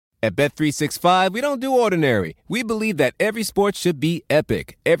At Bet365, we don't do ordinary. We believe that every sport should be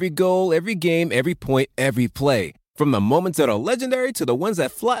epic. Every goal, every game, every point, every play. From the moments that are legendary to the ones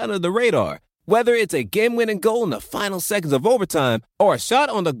that fly under the radar. Whether it's a game-winning goal in the final seconds of overtime or a shot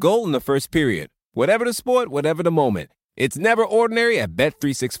on the goal in the first period. Whatever the sport, whatever the moment. It's never ordinary at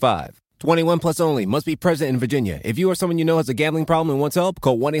Bet365. 21 plus only. Must be present in Virginia. If you or someone you know has a gambling problem and wants help,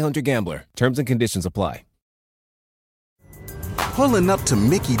 call 1-800-GAMBLER. Terms and conditions apply. Pulling up to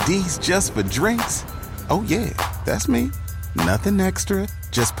Mickey D's just for drinks? Oh yeah, that's me. Nothing extra,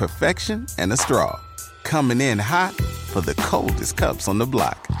 just perfection and a straw. Coming in hot for the coldest cups on the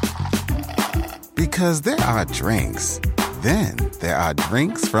block. Because there are drinks. Then there are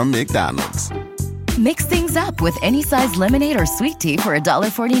drinks from McDonald's. Mix things up with any size lemonade or sweet tea for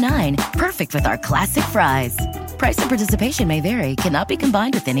 $1.49. Perfect with our classic fries. Price and participation may vary. Cannot be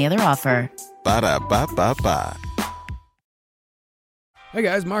combined with any other offer. Ba-da-ba-ba-ba. Hey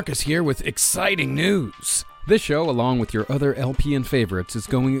guys, Marcus here with exciting news. This show, along with your other LPN favorites, is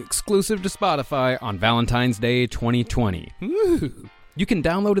going exclusive to Spotify on Valentine's Day 2020. Woo! You can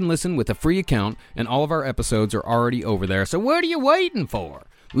download and listen with a free account, and all of our episodes are already over there, so what are you waiting for?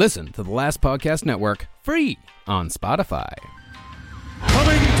 Listen to The Last Podcast Network, free on Spotify.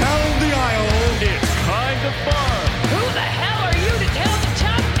 Coming down the aisle, it's kind of fun. Who the hell are you to tell the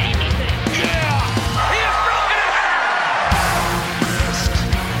chump anything? Yeah! He has broken it!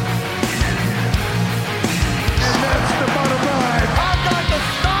 and that's the bottom line. I've got the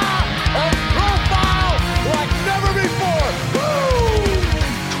style and profile like never before. Woo!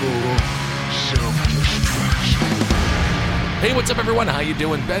 Total self-destruction. Hey, what's up, everyone? How you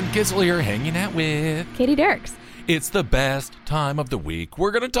doing? Ben Kissel here, hanging out with Katie Dirks. It's the best time of the week.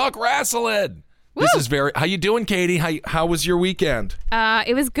 We're gonna talk wrestling. Woo! This is very. How you doing, Katie? How was your weekend?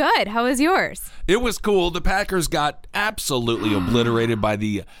 It was good. How was yours? It was cool. The Packers got absolutely obliterated by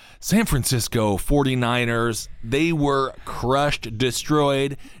the San Francisco 49ers. They were crushed,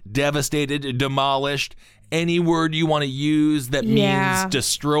 destroyed, devastated, demolished. Any word you want to use that means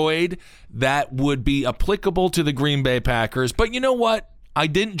destroyed, that would be applicable to the Green Bay Packers. But you know what? I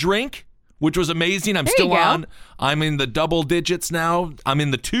didn't drink, which was amazing. I'm still on. I'm in the double digits now. I'm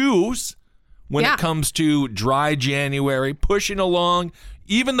in the twos when it comes to dry January, pushing along.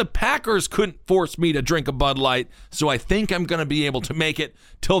 Even the Packers couldn't force me to drink a Bud Light, so I think I'm going to be able to make it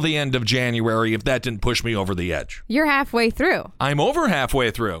till the end of January if that didn't push me over the edge. You're halfway through. I'm over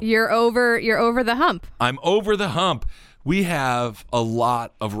halfway through. You're over the hump. I'm over the hump. We have a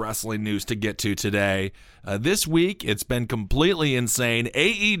lot of wrestling news to get to today. This week, it's been completely insane.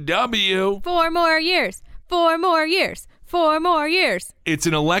 AEW. 4 more years. 4 more years. 4 more years. It's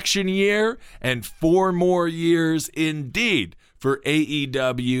an election year and 4 more years indeed. For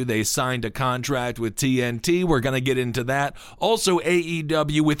AEW, they signed a contract with TNT. We're going to get into that. Also,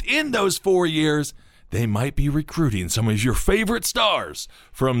 AEW, within those 4 years, they might be recruiting some of your favorite stars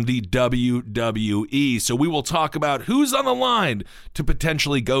from the WWE. So we will talk about who's on the line to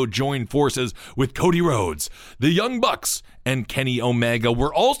potentially go join forces with Cody Rhodes, the Young Bucks, and Kenny Omega.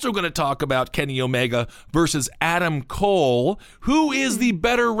 We're also going to talk about Kenny Omega versus Adam Cole. Who is the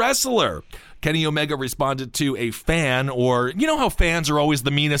better wrestler? Kenny Omega responded to a fan, or you know how fans are always the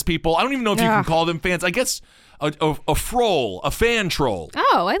meanest people? I don't even know if you can call them fans. I guess a troll, a fan troll.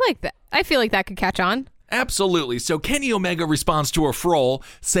 Oh, I like that. I feel like that could catch on. Absolutely. So Kenny Omega responds to a troll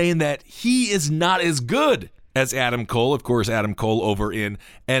saying that he is not as good as Adam Cole. Of course, Adam Cole over in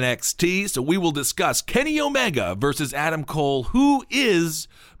NXT. So we will discuss Kenny Omega versus Adam Cole. Who is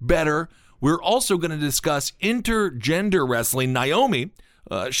better? We're also going to discuss intergender wrestling. Naomi,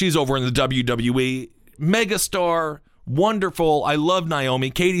 she's over in the WWE. Megastar, wonderful. I love Naomi.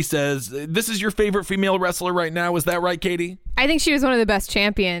 Katie says, this is your favorite female wrestler right now. Is that right, Katie? I think she was one of the best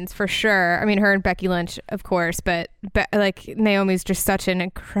champions for sure. I mean, her and Becky Lynch, of course, but like Naomi's just such an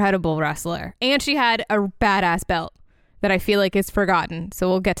incredible wrestler. And she had a badass belt that I feel like is forgotten. So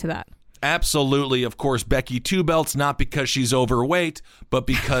we'll get to that. Absolutely. Of course, Becky 2 belts, not because she's overweight, but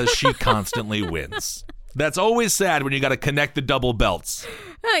because she constantly wins. That's always sad when you got to connect the double belts.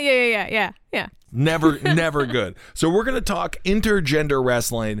 Oh, yeah. Never good. So we're going to talk intergender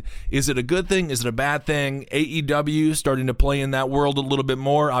wrestling. Is it a good thing? Is it a bad thing? AEW starting to play in that world a little bit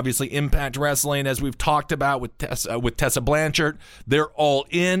more. Obviously, Impact Wrestling, as we've talked about with Tessa Blanchard, they're all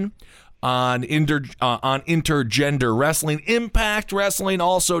in on intergender wrestling. Impact Wrestling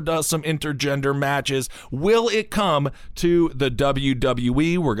also does some intergender matches. Will it come to the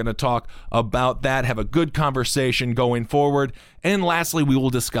WWE? We're going to talk about that, have a good conversation going forward. And lastly, we will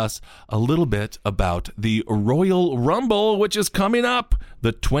discuss a little bit about the Royal Rumble, which is coming up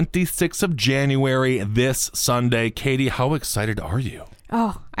the 26th of January, this Sunday. Katie, how excited are you?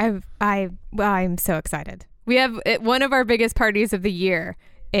 I'm so excited. We have one of our biggest parties of the year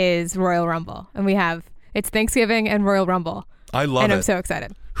is Royal Rumble, and it's Thanksgiving and Royal Rumble. I love it. And I'm so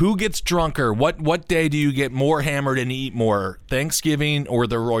excited. Who gets drunker? What day do you get more hammered and eat more? Thanksgiving or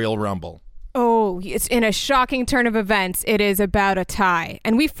the Royal Rumble? Oh, it's in a shocking turn of events. It is about a tie,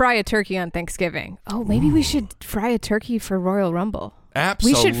 and we fry a turkey on Thanksgiving. Oh, maybe we should fry a turkey for Royal Rumble.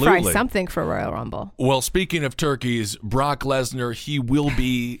 Absolutely. We should fry something for Royal Rumble. Well, speaking of turkeys, Brock Lesnar, he will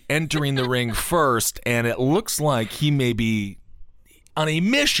be entering the ring first, and it looks like he may be on a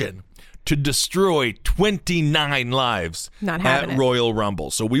mission to destroy 29 lives at Royal Rumble.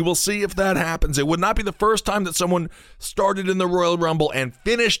 So we will see if that happens. It would not be the first time that someone started in the Royal Rumble and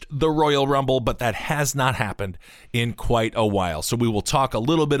finished the Royal Rumble, but that has not happened in quite a while. So we will talk a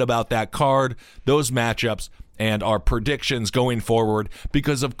little bit about that card, those matchups, and our predictions going forward,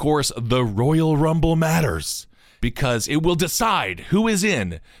 because, of course, the Royal Rumble matters, because it will decide who is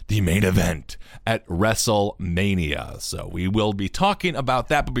in the main event at WrestleMania. So we will be talking about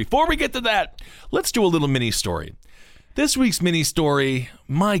that. But before we get to that, let's do a little mini story. This week's mini story,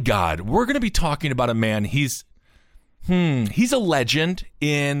 my God, we're going to be talking about a man. He's a legend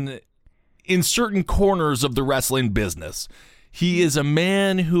in certain corners of the wrestling business. He is a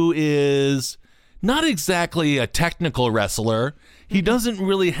man who is not exactly a technical wrestler. He doesn't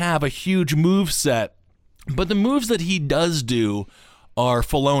really have a huge move set, but the moves that he does do are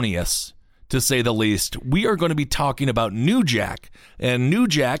felonious, to say the least. We are going to be talking about New Jack. And New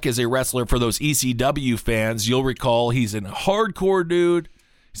Jack is a wrestler for those ECW fans. You'll recall he's a hardcore dude.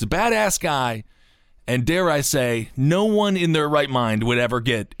 He's a badass guy. And dare I say, no one in their right mind would ever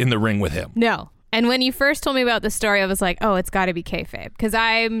get in the ring with him. No. And when you first told me about the story, I was like, oh, it's got to be kayfabe. Because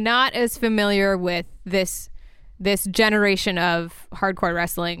I'm not as familiar with this generation of hardcore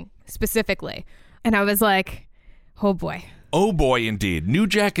wrestling specifically. And I was like, oh boy. Oh boy, indeed. New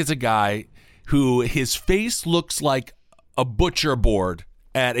Jack is a guy who his face looks like a butcher board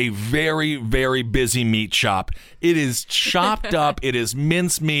at a very, very busy meat shop. It is chopped up. It is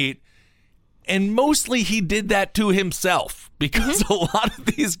mincemeat. And mostly he did that to himself, because a lot of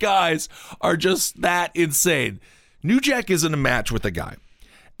these guys are just that insane. New Jack is in a match with a guy.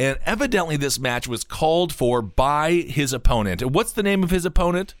 And evidently this match was called for by his opponent. And what's the name of his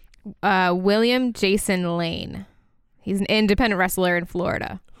opponent? William Jason Lane. He's an independent wrestler in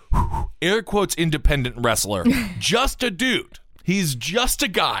Florida. Air quotes independent wrestler. Just a dude. He's just a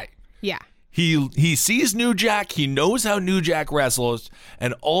guy. Yeah. He sees New Jack. He knows how New Jack wrestles.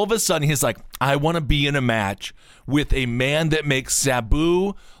 And all of a sudden he's like, I want to be in a match with a man that makes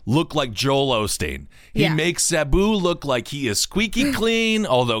Sabu look like Joel Osteen. He makes Sabu look like he is squeaky clean,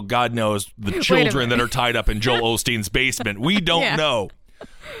 although God knows the children that are tied up in Joel Osteen's basement. We don't know.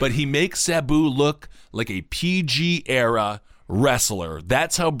 But he makes Sabu look like a PG era wrestler.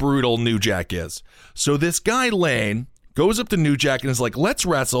 That's how brutal New Jack is. So this guy, Lane, goes up to New Jack and is like, let's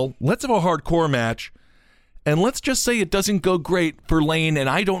wrestle. Let's have a hardcore match. And let's just say it doesn't go great for Lane, and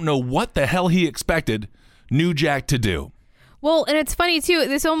I don't know what the hell he expected New Jack to do. Well, and it's funny, too.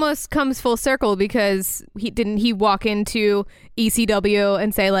 This almost comes full circle, because he walk into ECW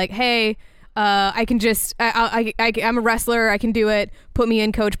and say, like, hey, I can just, I'm a wrestler. I can do it. Put me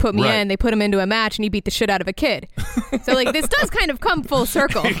in, coach, put me in. They put him into a match and he beat the shit out of a kid. So like, this does kind of come full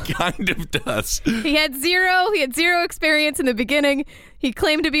circle. It kind of does. He had zero experience in the beginning. He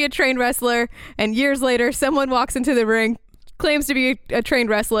claimed to be a trained wrestler, and years later, someone walks into the ring, claims to be a trained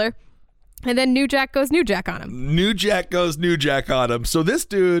wrestler, and then New Jack goes New Jack on him. New Jack goes New Jack on him. So this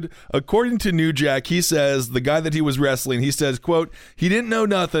dude, according to New Jack, he says, the guy that he was wrestling, he says, quote, he didn't know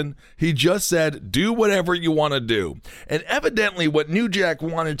nothing. He just said, do whatever you want to do. And evidently what New Jack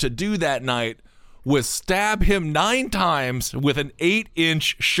wanted to do that night was stab him 9 times with an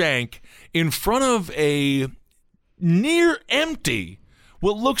 8-inch shank in front of a near empty,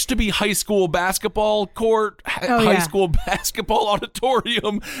 what looks to be high school basketball court, high school basketball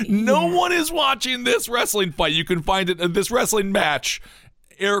auditorium. No one is watching this wrestling fight. You can find it, this wrestling match,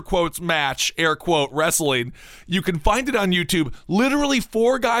 air quotes match, air quote wrestling. You can find it on YouTube. Literally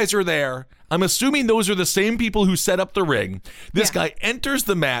 4 guys are there. I'm assuming those are the same people who set up the ring. This guy enters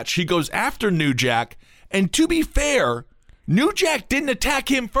the match. He goes after New Jack. And to be fair, New Jack didn't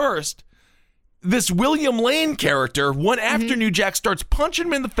attack him first. This William Lane character went after New Jack, starts punching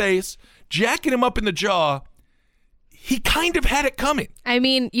him in the face, jacking him up in the jaw. He kind of had it coming. I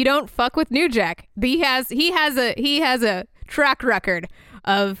mean, you don't fuck with New Jack. He has a track record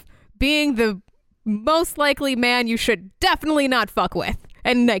of being the most likely man you should definitely not fuck with.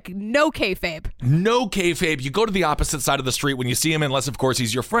 And like no kayfabe. No kayfabe. You go to the opposite side of the street when you see him, unless, of course,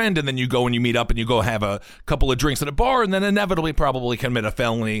 he's your friend, and then you go and you meet up and you go have a couple of drinks at a bar, and then inevitably probably commit a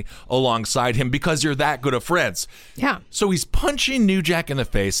felony alongside him because you're that good of friends. Yeah. So he's punching New Jack in the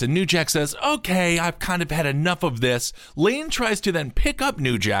face, and New Jack says, okay, I've kind of had enough of this. Lane tries to then pick up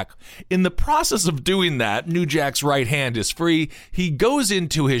New Jack. In the process of doing that, New Jack's right hand is free. He goes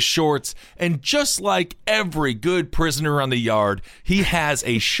into his shorts, and just like every good prisoner on the yard, he has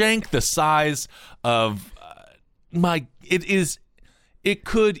a shank the size of it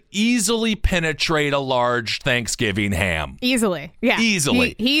could easily penetrate a large Thanksgiving ham. Easily. Yeah.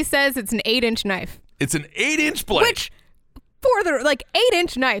 Easily. He says it's an 8-inch knife. It's an 8-inch blade. Which for the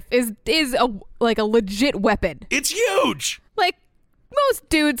 8-inch knife is a legit weapon. It's huge. Like most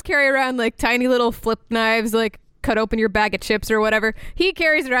dudes carry around like tiny little flip knives, like cut open your bag of chips or whatever. He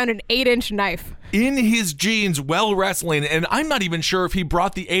carries around an 8-inch knife. In his jeans while wrestling, and I'm not even sure if he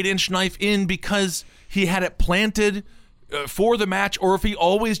brought the 8-inch knife in because he had it planted for the match, or if he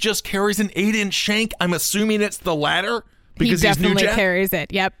always just carries an 8-inch shank. I'm assuming it's the latter because he he's New definitely Jack. Carries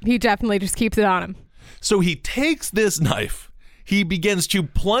it. Yep, he definitely just keeps it on him. So he takes this knife. He begins to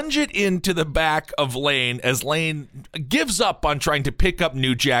plunge it into the back of Lane as Lane gives up on trying to pick up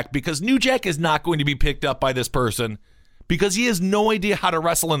New Jack because New Jack is not going to be picked up by this person because he has no idea how to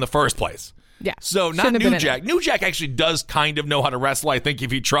wrestle in the first place. Yeah. So not New Jack. New Jack actually does kind of know how to wrestle, I think,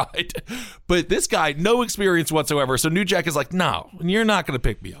 if he tried. But this guy, no experience whatsoever. So New Jack is like, no, you're not going to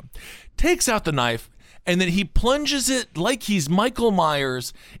pick me up. Takes out the knife, and then he plunges it like he's Michael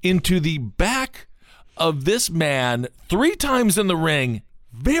Myers into the back of this man 3 times in the ring,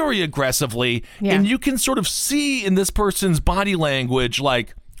 very aggressively. Yeah. And you can sort of see in this person's body language,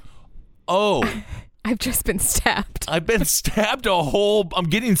 like, oh, I've just been stabbed. I've been stabbed I'm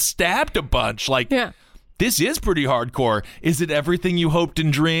getting stabbed a bunch. Like, yeah. This is pretty hardcore. Is it everything you hoped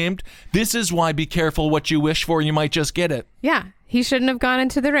and dreamed? This is why be careful what you wish for. You might just get it. Yeah. He shouldn't have gone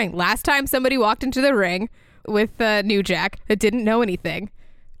into the ring. Last time somebody walked into the ring with New Jack that didn't know anything,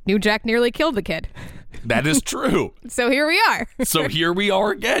 New Jack nearly killed the kid. That is true. So here we are. So here we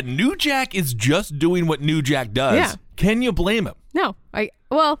are again. New Jack is just doing what New Jack does. Yeah. Can you blame him? No. I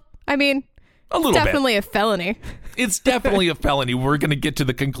mean, a little definitely bit. A felony. It's definitely a felony. We're going to get to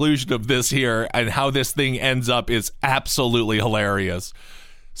the conclusion of this here, and how this thing ends up is absolutely hilarious.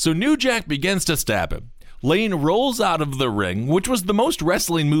 So New Jack begins to stab him. Lane rolls out of the ring, which was the most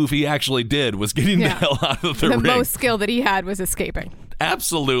wrestling move he actually did, was getting the hell out of the ring. The most skill that he had was escaping.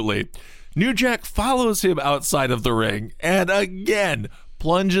 Absolutely. New Jack follows him outside of the ring and again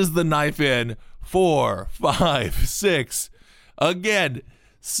plunges the knife in 4, 5, 6, again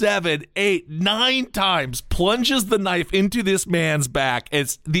 7, 8, 9 times, plunges the knife into this man's back.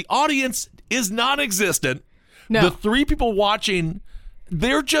 The audience is non-existent. No. The 3 people watching,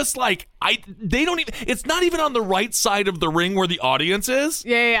 they're just like, they don't even, it's not even on the right side of the ring where the audience is.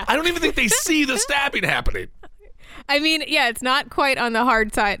 Yeah. I don't even think they see the stabbing happening. I mean, yeah, it's not quite on the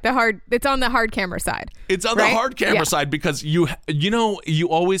hard side. It's on the hard camera side. It's on the hard camera side because you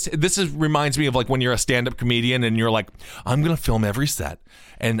always, reminds me of like when you're a stand-up comedian and you're like, I'm going to film every set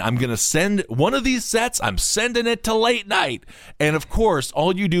and I'm going to send one of these sets, I'm sending it to late night. And of course,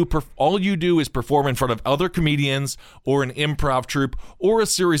 all you do is perform in front of other comedians or an improv troupe or a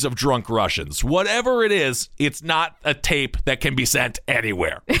series of drunk Russians. Whatever it is, it's not a tape that can be sent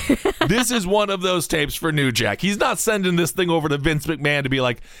anywhere. This is one of those tapes for New Jack. He's not sending this thing over to Vince McMahon to be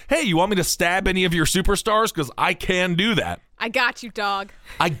like, hey, you want me to stab any of your superstars? Because I can do that. I got you, dog.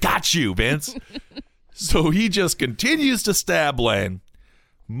 I got you, Vince. So he just continues to stab Lane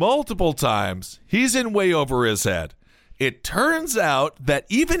multiple times. He's in way over his head. It turns out that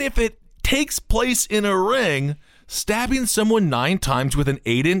even if it takes place in a ring, stabbing someone 9 times with an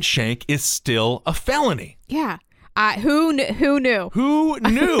 8-inch shank is still a felony. Yeah. Who knew? Who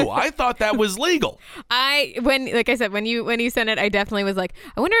knew? I thought that was legal. When you sent it, I definitely was like,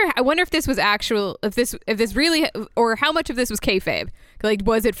 I wonder if this was actual, if this really, or how much of this was kayfabe. Like,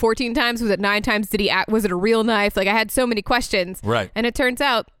 was it 14 times? Was it 9 times? Was it a real knife? Like, I had so many questions. Right. And it turns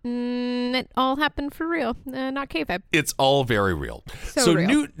out it all happened for real, not kayfabe. It's all very real. So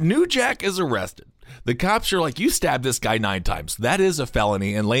real. New Jack is arrested. The cops are like, you stabbed this guy 9 times. That is a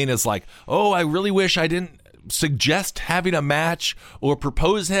felony. And Lane is like, oh, I really wish I didn't suggest having a match or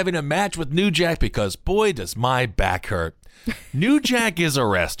propose having a match with New Jack because, boy, does my back hurt. New Jack is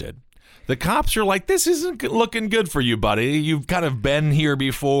arrested. The cops are like, this isn't looking good for you, buddy. You've kind of been here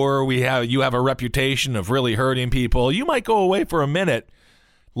before. You have a reputation of really hurting people. You might go away for a minute.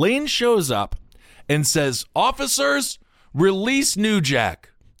 Lane shows up and says, officers, release New Jack.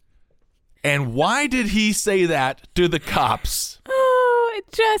 And why did he say that to the cops? Oh,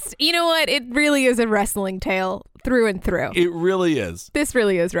 Just, you know what? It really is a wrestling tale through and through. It really is. This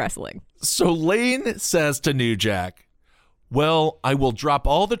really is wrestling. So Lane says to New Jack, well, I will drop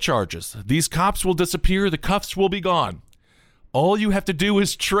all the charges. These cops will disappear. The cuffs will be gone. All you have to do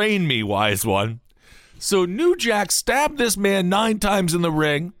is train me, wise one. So New Jack stabbed this man 9 times in the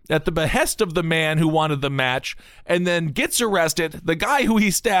ring at the behest of the man who wanted the match and then gets arrested. The guy who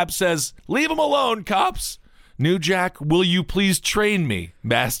he stabbed says, leave him alone, cops. New Jack, will you please train me,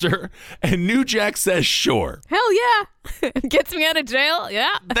 master? And New Jack says, sure. Hell yeah. Gets me out of jail.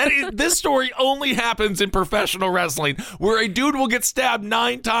 Yeah. This story only happens in professional wrestling, where a dude will get stabbed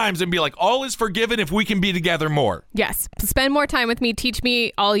 9 times and be like, all is forgiven if we can be together more. Yes. Spend more time with me. Teach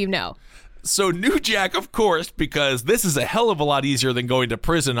me all you know. So New Jack, of course, because this is a hell of a lot easier than going to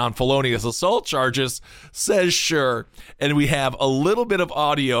prison on felonious assault charges, says sure. And we have a little bit of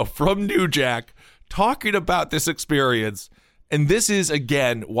audio from New Jack talking about this experience. And this is,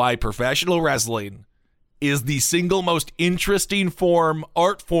 again, why professional wrestling is the single most interesting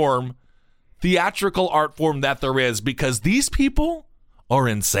art form, theatrical art form that there is, because these people are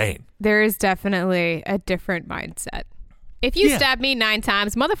insane. There is definitely a different mindset. If you stab me 9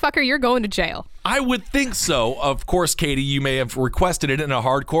 times, motherfucker, you're going to jail. I would think so. Of course, Katie, you may have requested it in a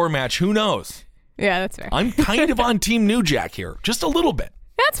hardcore match. Who knows? Yeah, that's fair. I'm kind of on Team New Jack here, just a little bit.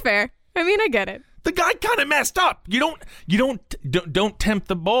 That's fair. I mean, I get it. The guy kind of messed up. You don't tempt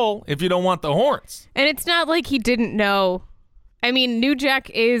the bull if you don't want the horns. And it's not like he didn't know. I mean, New Jack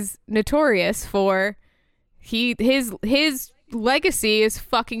is notorious for his legacy is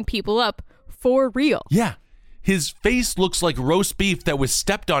fucking people up for real. Yeah. His face looks like roast beef that was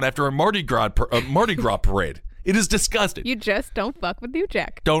stepped on after a Mardi Gras parade. It is disgusting. You just don't fuck with New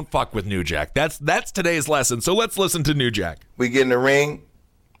Jack. Don't fuck with New Jack. That's today's lesson. So let's listen to New Jack. We get in the ring.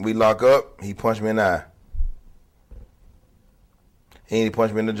 We lock up. He punched me in the eye. He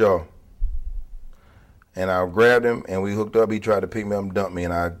punched me in the jaw. And I grabbed him, and we hooked up. He tried to pick me up and dump me,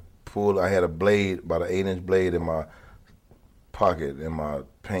 and I had a blade, about an 8-inch blade in my pocket, in my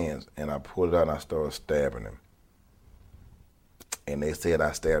pants, and I pulled it out, and I started stabbing him. And they said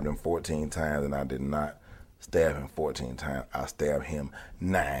I stabbed him 14 times, and I did not stab him 14 times. I stabbed him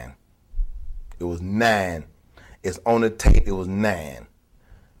 9. It was 9. It's on the tape. It was 9.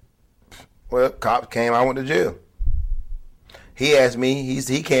 Well, cops came. I went to jail. He asked me.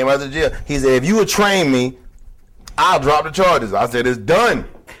 He came out of jail. He said, if you would train me, I'll drop the charges. I said, it's done.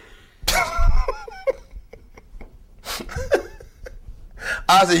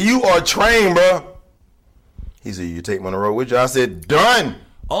 I said, you are trained, bro. He said, you take me on the road with you? I said, done.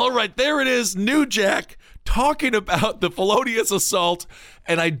 All right, there it is. New Jack talking about the felonious assault.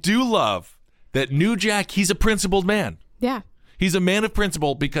 And I do love that New Jack, he's a principled man. Yeah. He's a man of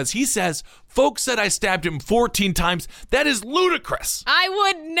principle because he says, folks said I stabbed him 14 times. That is ludicrous. I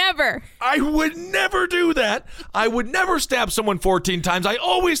would never do that. I would never stab someone 14 times. I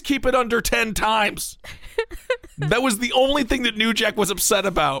always keep it under 10 times. That was the only thing that New Jack was upset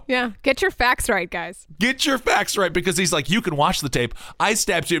about. Yeah. Get your facts right, guys. Get your facts right, because he's like, you can watch the tape. I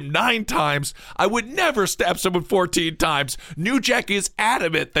stabbed him 9 times. I would never stab someone 14 times. New Jack is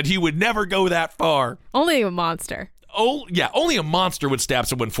adamant that he would never go that far. Only a monster. Oh, yeah, only a monster would stab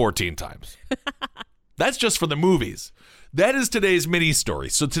someone 14 times. That's just for the movies. That is today's mini story.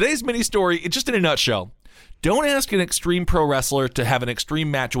 So today's mini story, just in a nutshell, don't ask an extreme pro wrestler to have an extreme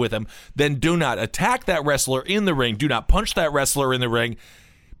match with him. Then do not attack that wrestler in the ring. Do not punch that wrestler in the ring.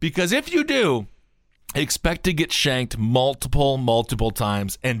 Because if you do, expect to get shanked multiple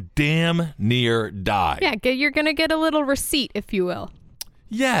times and damn near die. Yeah, you're going to get a little receipt, if you will.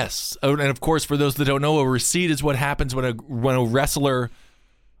 Yes. And of course, for those that don't know, a receipt is what happens when a wrestler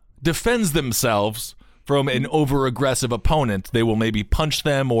defends themselves from an over-aggressive opponent. They will maybe punch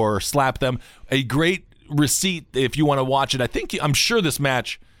them or slap them. A great receipt, if you want to watch it, I'm sure this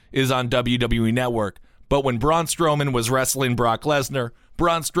match is on WWE Network, but when Braun Strowman was wrestling Brock Lesnar,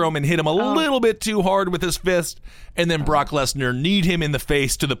 Braun Strowman hit him a little bit too hard with his fist, and then Brock Lesnar kneed him in the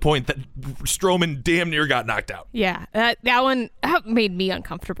face to the point that Strowman damn near got knocked out. Yeah, that one made me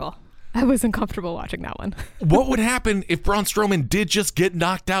uncomfortable. I was uncomfortable watching that one. What would happen if Braun Strowman did just get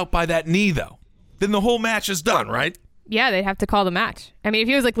knocked out by that knee, though? Then the whole match is done, right? Yeah, they'd have to call the match. I mean, if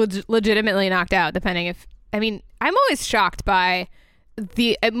he was like legitimately knocked out, I'm always shocked by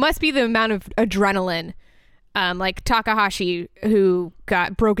it must be the amount of adrenaline. Like Takahashi, who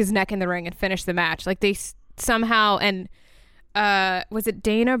broke his neck in the ring and finished the match. Like they somehow, and was it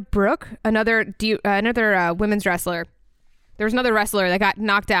Dana Brooke, another women's wrestler? There was another wrestler that got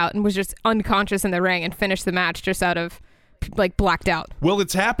knocked out and was just unconscious in the ring and finished the match just out of like blacked out. Well,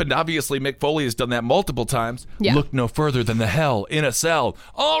 it's happened. Obviously, Mick Foley has done that multiple times. Yeah. Look no further than the hell in a cell.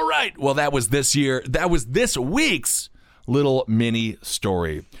 All right. Well, that was this week's little mini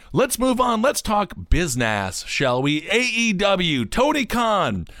story. Let's move on. Let's talk business, shall we? AEW, Tony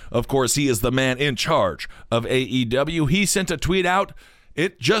Khan. Of course, he is the man in charge of AEW. He sent a tweet out.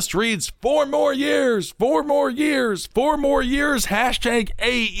 It just reads, 4 more years, 4 more years, 4 more years, hashtag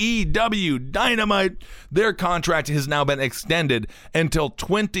AEW Dynamite. Their contract has now been extended until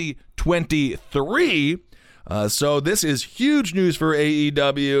 2023. So this is huge news for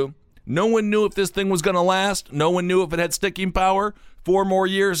AEW. No one knew if this thing was going to last. No one knew if it had sticking power. 4 more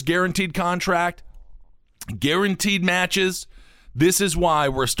years, guaranteed contract, guaranteed matches. This is why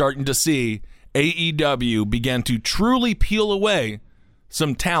we're starting to see AEW begin to truly peel away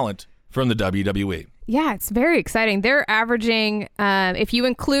some talent from the WWE. Yeah, it's very exciting. They're averaging, if you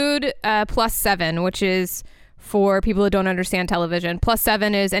include +7, which is for people who don't understand television,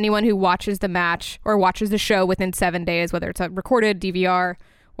 +7 is anyone who watches the match or watches the show within 7 days, whether it's a recorded DVR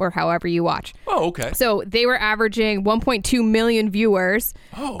or however you watch. Oh, okay. So they were averaging 1.2 million viewers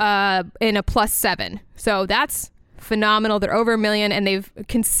in a +7. So that's phenomenal. They're over 1 million, and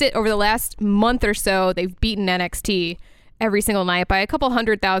over the last month or so, they've beaten NXT every single night by a couple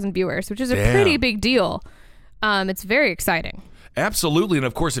 100,000 viewers, which is a pretty big deal. It's very exciting. Absolutely. And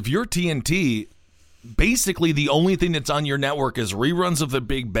of course, if you're TNT, basically the only thing that's on your network is reruns of The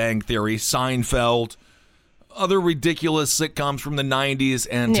Big Bang Theory, Seinfeld, other ridiculous sitcoms from the 90s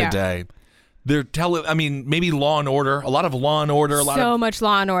and today. They're maybe Law and Order, a lot of Law and Order, much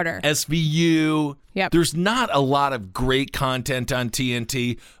Law and Order. SVU. Yep. There's not a lot of great content on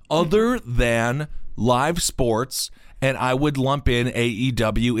TNT other than live sports, and I would lump in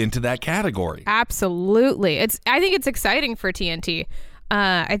AEW into that category. Absolutely. I think it's exciting for TNT.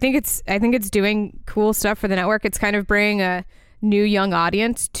 I think it's doing cool stuff for the network. It's kind of bringing a new young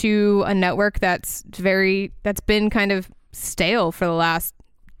audience to a network that's been kind of stale for the last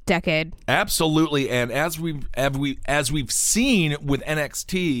decade. Absolutely. And as we've seen with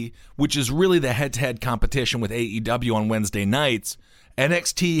NXT, which is really the head-to-head competition with AEW on Wednesday nights,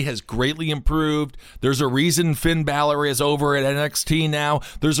 NXT has greatly improved. There's a reason Finn Balor is over at NXT now.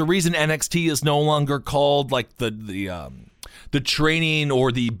 There's a reason NXT is no longer called like the training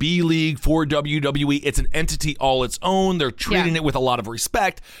or the B League for WWE. It's an entity all its own. They're treating it with a lot of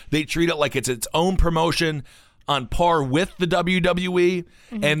respect. They treat it like it's its own promotion on par with the WWE.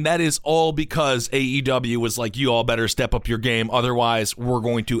 Mm-hmm. And that is all because AEW was like, you all better step up your game. Otherwise, we're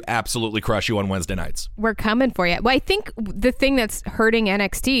going to absolutely crush you on Wednesday nights. We're coming for you. Well, I think the thing that's hurting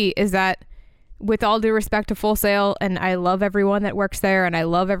NXT is that, with all due respect to Full Sail, and I love everyone that works there, and I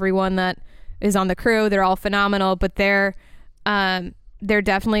love everyone that is on the crew. They're all phenomenal, but they're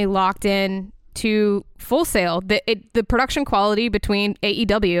definitely locked in to Full Sail. The production quality between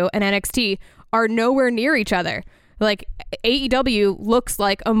AEW and NXT are nowhere near each other. Like, AEW looks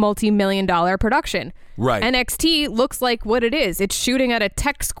like a multi-million-dollar production. Right. NXT looks like what it is. It's shooting at a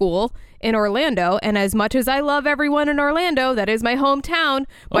tech school in Orlando, and as much as I love everyone in Orlando, that is my hometown,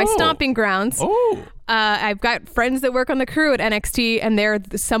 my stomping grounds. I've got friends that work on the crew at NXT, and they're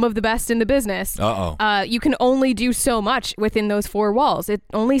some of the best in the business. You can only do so much within those 4 walls. It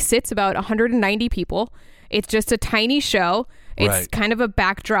only sits about 190 people. It's just a tiny show. It's kind of a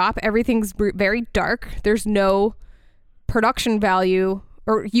backdrop. Everything's very dark. There's no production value,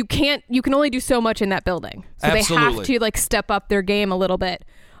 or you can only do so much in that building. So Absolutely. They have to like step up their game a little bit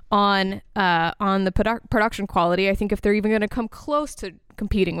on the production quality. I think if they're even going to come close to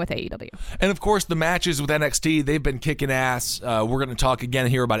competing with AEW. And of course, the matches with NXT, they've been kicking ass. We're going to talk again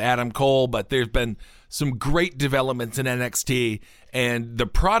here about Adam Cole, but there's been some great developments in NXT, and the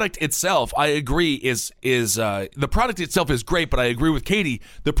product itself, I agree, is the product itself is great, but I agree with Katie.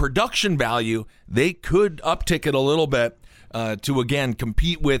 The production value, they could uptick it a little bit to again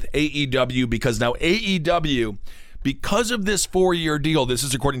compete with AEW, because now AEW, because of this 4-year deal, this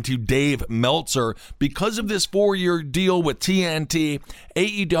is according to Dave Meltzer, because of this 4-year deal with TNT,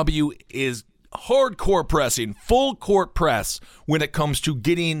 AEW is hardcore pressing, full court press when it comes to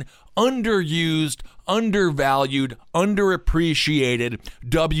getting underused, undervalued, underappreciated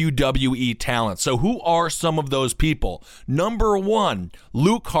WWE talent. So who are some of those people? Number 1,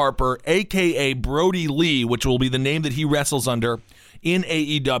 Luke Harper, a.k.a. Brody Lee, which will be the name that he wrestles under in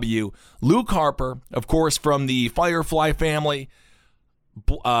AEW. Luke Harper, of course, from the Firefly family,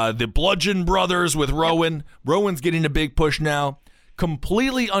 the Bludgeon Brothers with Rowan. Rowan's getting a big push now.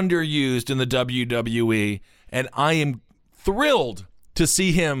 Completely underused in the WWE, and I am thrilled to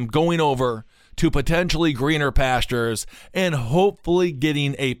see him going over to potentially greener pastures and hopefully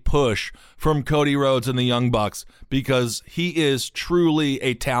getting a push from Cody Rhodes and the Young Bucks, because he is truly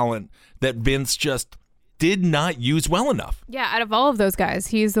a talent that Vince just did not use well enough. Yeah, out of all of those guys,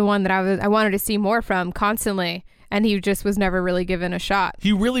 he's the one that I wanted to see more from constantly, and he just was never really given a shot.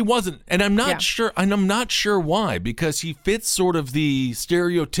 He really wasn't, and I'm not sure why, because he fits sort of the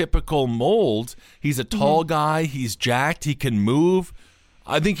stereotypical mold. He's a tall guy, he's jacked, he can move.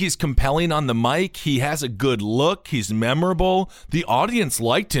 I think he's compelling on the mic. He has a good look. He's memorable. The audience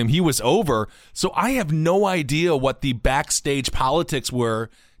liked him. He was over. So I have no idea what the backstage politics were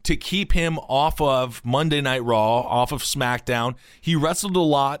to keep him off of Monday Night Raw, off of SmackDown. He wrestled a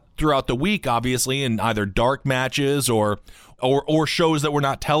lot throughout the week, obviously, in either dark matches or shows that were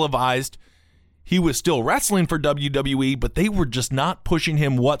not televised. He was still wrestling for WWE, but they were just not pushing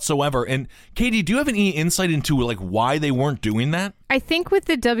him whatsoever. And Katie, do you have any insight into like why they weren't doing that? I think with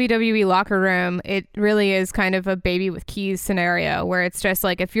the WWE locker room, it really is kind of a baby with keys scenario where it's just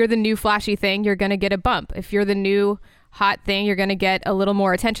like, if you're the new flashy thing, you're going to get a bump. If you're the new hot thing, you're going to get a little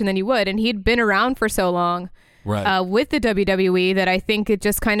more attention than you would. And he'd been around for so long with the WWE that I think it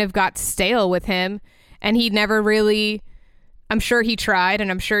just kind of got stale with him. And he never really, I'm sure he tried and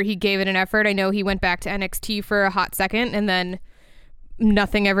I'm sure he gave it an effort. I know he went back to NXT for a hot second and then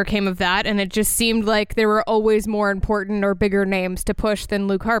nothing ever came of that. And it just seemed like there were always more important or bigger names to push than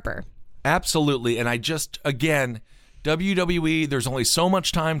Luke Harper. Absolutely. And I just, again, WWE, there's only so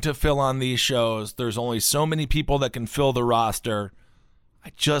much time to fill on these shows. There's only so many people that can fill the roster.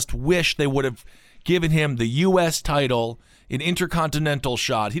 I just wish they would have given him the U.S. title, an Intercontinental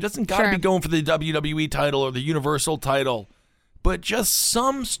shot. He doesn't got to be going for the WWE title or the Universal title, but just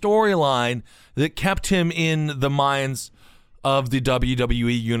some storyline that kept him in the minds of the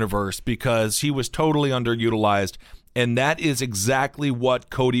WWE universe, because he was totally underutilized. And that is exactly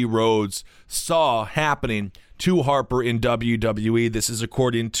what Cody Rhodes saw happening to Harper in WWE. This is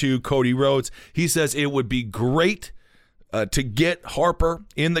according to Cody Rhodes. He says it would be great to get Harper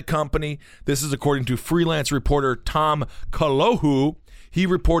in the company. This is according to freelance reporter Tom Kalohu. He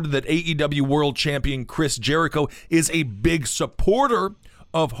reported that AEW World Champion Chris Jericho is a big supporter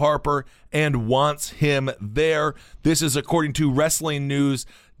of Harper and wants him there. This is according to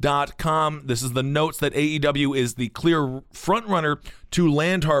WrestlingNews.com. This is the notes that AEW is the clear frontrunner to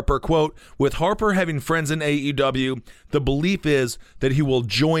land Harper. Quote, with Harper having friends in AEW, the belief is that he will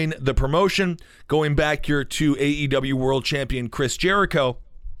join the promotion. Going back here to AEW World Champion Chris Jericho,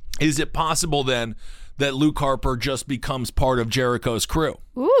 is it possible then that Luke Harper just becomes part of Jericho's crew?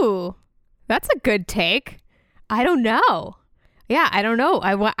 Ooh, that's a good take. I don't know. Yeah, I don't know.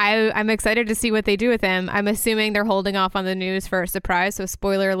 I'm excited to see what they do with him. I'm assuming they're holding off on the news for a surprise, so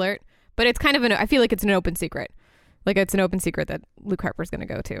spoiler alert. But it's kind of I feel like it's an open secret. Like it's an open secret that Luke Harper's going to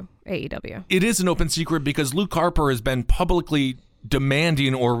go to AEW. It is an open secret because Luke Harper has been publicly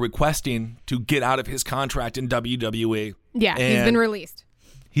demanding or requesting to get out of his contract in WWE. Yeah, and he's been released.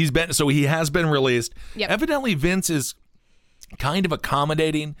 He has been released. Yep. Evidently, Vince is kind of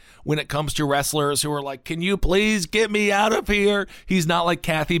accommodating when it comes to wrestlers who are like, can you please get me out of here? He's not like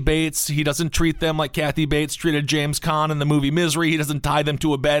Kathy Bates. He doesn't treat them like Kathy Bates treated James Caan in the movie Misery. He doesn't tie them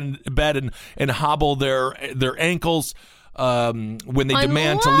to a bed and hobble their ankles when they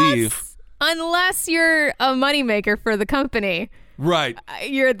demand to leave. Unless you're a moneymaker for the company. Right.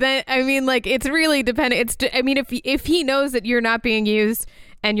 You're then, I mean, like, it's really dependent. If he knows that you're not being used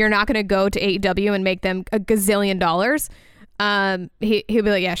and you're not going to go to AEW and make them $1 gazillion, he'll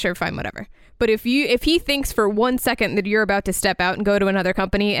be like, yeah, sure, fine, whatever. But if he thinks for 1 second that you're about to step out and go to another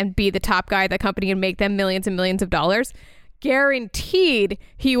company and be the top guy at the company and make them millions and millions of dollars, guaranteed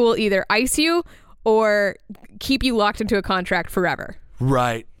he will either ice you or keep you locked into a contract forever.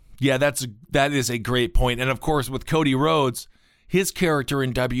 Right. Yeah, that is a great point. And of course, with Cody Rhodes, his character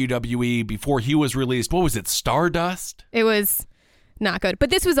in WWE before he was released, what was it, Stardust? It was not good. But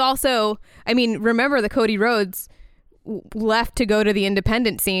this was also, I mean, remember the Cody Rhodes left to go to the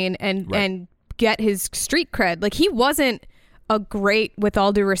independent scene and get his street cred. Like, he wasn't a great, with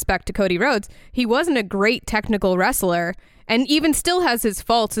all due respect to Cody Rhodes, he wasn't a great technical wrestler, and even still has his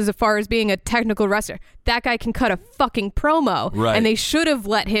faults as far as being a technical wrestler. That guy can cut a fucking promo, and they should have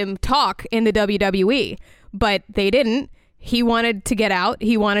let him talk in the WWE, but they didn't. He wanted to get out.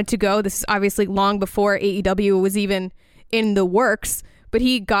 He wanted to go. This is obviously long before AEW was even in the works. But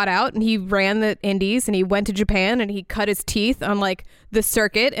he got out and he ran the indies and he went to Japan and he cut his teeth on like the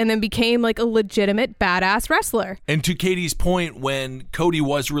circuit and then became like a legitimate badass wrestler. And to Katie's point, when Cody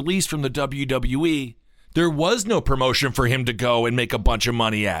was released from the WWE, there was no promotion for him to go and make a bunch of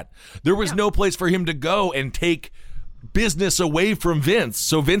money at. There was no place for him to go and take business away from Vince.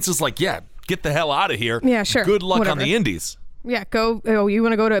 So Vince is like, yeah, get the hell out of here. Yeah, sure. Good luck Whatever. on the indies. Yeah, go. Oh, you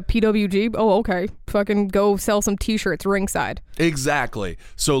want to go to PWG? Oh, okay. Fucking go sell some T-shirts ringside. Exactly.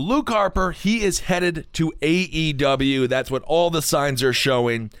 So Luke Harper, he is headed to AEW. That's what all the signs are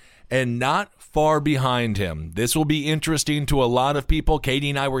showing. And not far behind him. This will be interesting to a lot of people. Katie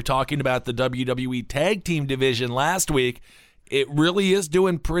and I were talking about the WWE Tag Team division last week. It really is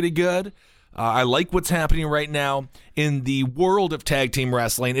doing pretty good. I like what's happening right now in the world of tag team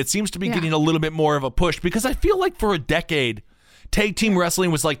wrestling. It seems to be getting a little bit more of a push because I feel like for a decade, tag team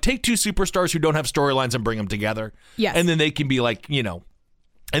wrestling was like, take two superstars who don't have storylines and bring them together. Yes. And then they can be like, and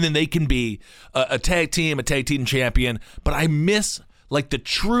then they can be a tag team champion. But I miss like the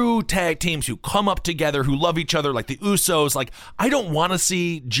true tag teams who come up together, who love each other, like the Usos. Like, I don't want to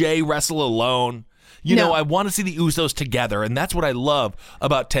see Jay wrestle alone. I want to see the Usos together, and that's what I love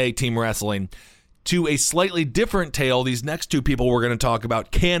about tag team wrestling. To a slightly different tale, these next two people we're going to talk about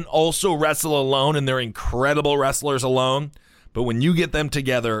can also wrestle alone, and they're incredible wrestlers alone. But when you get them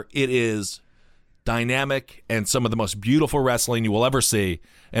together, it is dynamic and some of the most beautiful wrestling you will ever see.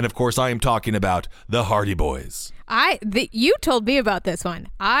 And, of course, I am talking about the Hardy Boys. You told me about this one.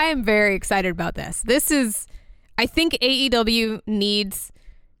 I'm very excited about this. I think AEW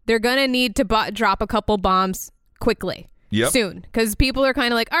they're going to need to drop a couple bombs quickly. Soon, because people are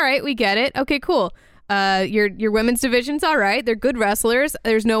kind of like, all right, we get it. Okay, cool. Your women's division's all right. They're good wrestlers.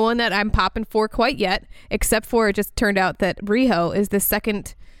 There's no one that I'm popping for quite yet, except for it just turned out that Riho is the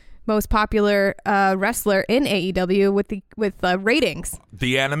second most popular wrestler in AEW with ratings.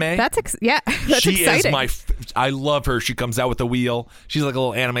 The anime? That's she exciting. Is I love her. She comes out with a wheel. She's like a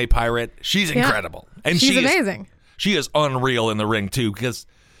little anime pirate. She's incredible. And she's amazing. She is unreal in the ring, too, because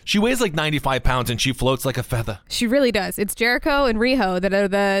she weighs like 95 pounds and she floats like a feather. She really does. It's Jericho and Riho that are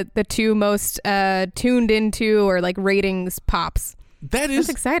the two most tuned into or like ratings pops. That's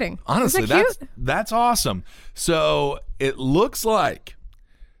exciting. Honestly, that's awesome. So it looks like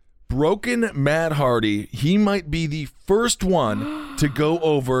Broken Matt Hardy, he might be the first one to go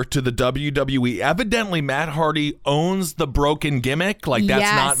over to the WWE. Evidently, Matt Hardy owns the broken gimmick. Like,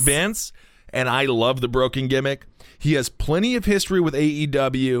 that's not Vince. And I love the broken gimmick. He has plenty of history with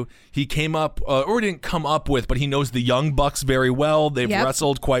AEW. He came up, or didn't come up with, but he knows the Young Bucks very well. They've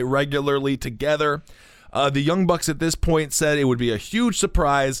wrestled quite regularly together. The Young Bucks at this point said it would be a huge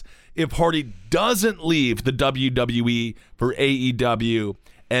surprise if Hardy doesn't leave the WWE for AEW.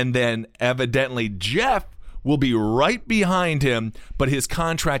 And then evidently Jeff will be right behind him, but his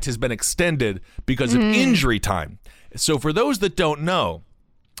contract has been extended because of injury time. So for those that don't know,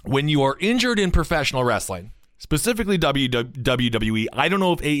 when you are injured in professional wrestling, specifically WWE, I don't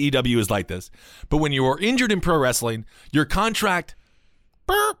know if AEW is like this, but when you are injured in pro wrestling, your contract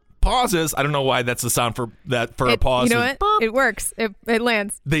pauses. I don't know why that's the sound for a pause. You know what? It works. It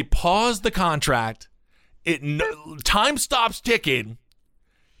lands. They pause the contract. Time stops ticking.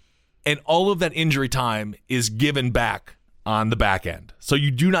 And all of that injury time is given back on the back end. So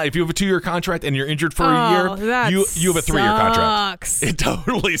you do not, if you have a 2-year contract and you're injured for a year, you have a 3-year contract. It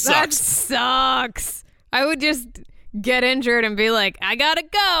totally sucks. That sucks. I would just get injured and be like, I gotta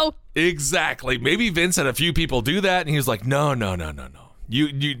go. Exactly. Maybe Vince had a few people do that, and he was like, no.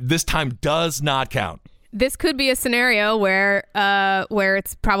 You this time does not count. This could be a scenario where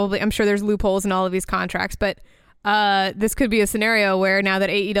it's probably, I'm sure there's loopholes in all of these contracts, but this could be a scenario where now that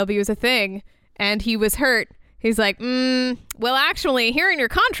AEW is a thing and he was hurt, he's like, well, actually, here in your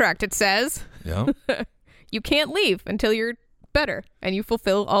contract it says you can't leave until you're better and you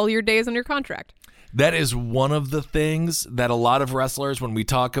fulfill all your days on your contract. That is one of the things that a lot of wrestlers, when we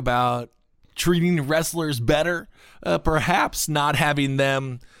talk about treating wrestlers better, perhaps not having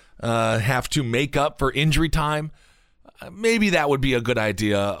them have to make up for injury time, maybe that would be a good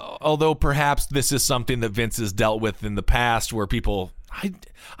idea. Although perhaps this is something that Vince has dealt with in the past where people,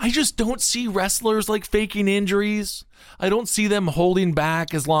 I just don't see wrestlers like faking injuries. I don't see them holding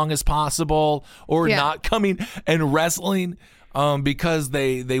back as long as possible or not coming and wrestling because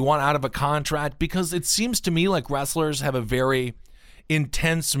they want out of a contract. Because it seems to me like wrestlers have a very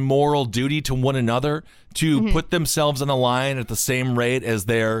intense moral duty to one another to put themselves on the line at the same rate as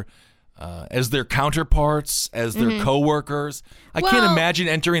their counterparts, as their coworkers. I can't imagine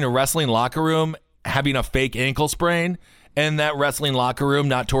entering a wrestling locker room, having a fake ankle sprain, and that wrestling locker room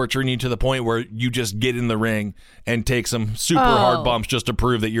not torturing you to the point where you just get in the ring and take some super hard bumps just to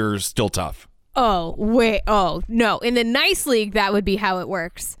prove that you're still tough. Oh, wait. Oh, no. In the nice league, that would be how it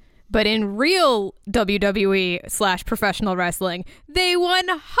works. But in real WWE / professional wrestling, they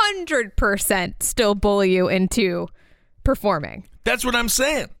 100% still bully you into performing. That's what I'm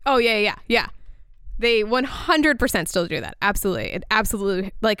saying. Oh, yeah. They 100% still do that. Absolutely.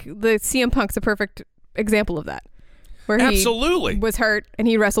 Absolutely. Like the CM Punk's a perfect example of that. Where he Absolutely. was hurt and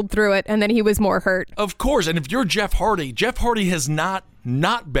he wrestled through it and then he was more hurt. Of course. And if you're Jeff Hardy has not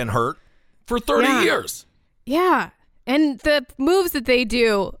been hurt for 30 years. Yeah. And the moves that they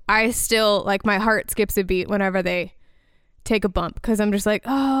do, I still, like, my heart skips a beat whenever they take a bump because I'm just like,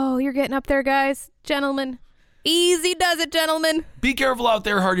 oh, you're getting up there, guys. Gentlemen. Easy does it, gentlemen. Be careful out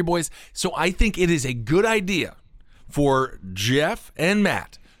there, Hardy Boys. So I think it is a good idea for Jeff and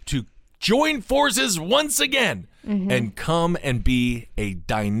Matt to join forces once again and come and be a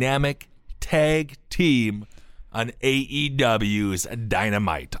dynamic tag team on AEW's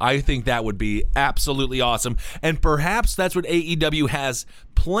Dynamite. I think that would be absolutely awesome. And perhaps that's what AEW has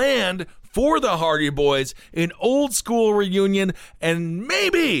planned for the Hardy Boys, an old school reunion, and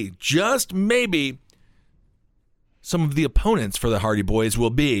maybe, just maybe, some of the opponents for the Hardy Boys will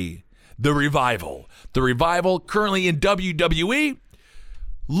be the Revival. The Revival, currently in WWE,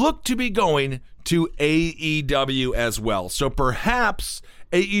 look to be going to AEW as well. So perhaps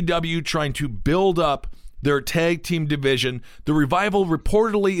AEW trying to build up their tag team division. The Revival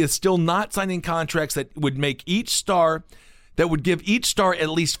reportedly is still not signing contracts that would make each star, that would give each star at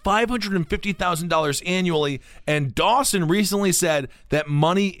least $550,000 annually. And Dawson recently said that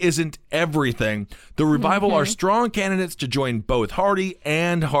money isn't everything. The Revival are strong candidates to join both Hardy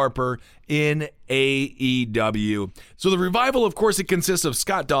and Harper in AEW. So the Revival, of course, it consists of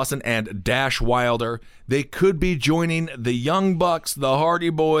Scott Dawson and Dash Wilder. They could be joining the Young Bucks, the Hardy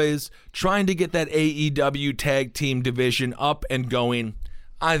Boys, trying to get that AEW tag team division up and going.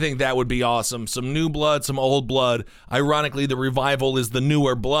 I think that would be awesome. Some new blood, some old blood. Ironically, the Revival is the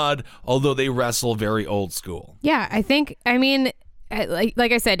newer blood, although they wrestle very old school. Yeah, I mean, like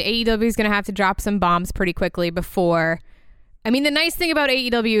I said, AEW is going to have to drop some bombs pretty quickly before. I mean, the nice thing about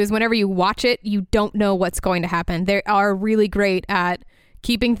AEW is whenever you watch it, you don't know what's going to happen. They are really great at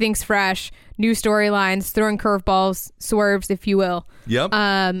keeping things fresh, new storylines, throwing curveballs, swerves, if you will. Yep.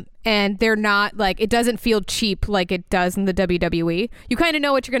 And they're not like, it doesn't feel cheap like it does in the WWE. You kind of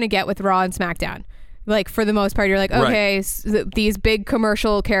know what you're going to get with Raw and SmackDown. Like, for the most part, you're like, okay, these big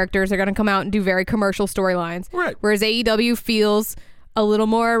commercial characters are going to come out and do very commercial storylines. Right. Whereas AEW feels a little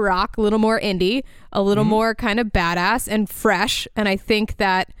more rock, a little more indie, a little more kind of badass and fresh. And I think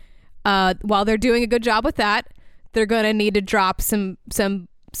that while they're doing a good job with that, they're going to need to drop some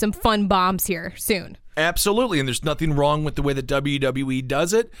fun bombs here soon. Absolutely, and there's nothing wrong with the way that WWE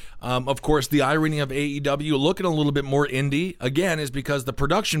does it. Of course, the irony of AEW looking a little bit more indie, again, is because the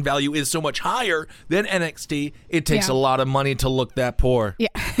production value is so much higher than NXT. It takes a lot of money to look that poor. Yeah.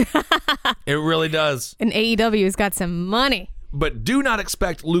 It really does. And AEW's got some money. But do not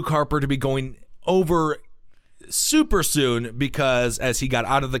expect Luke Harper to be going over super soon, because as he got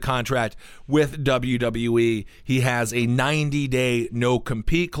out of the contract with WWE, he has a 90-day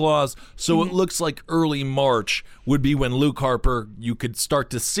no-compete clause. So it looks like early March would be when Luke Harper, you could start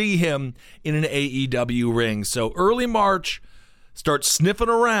to see him in an AEW ring. So early March, start sniffing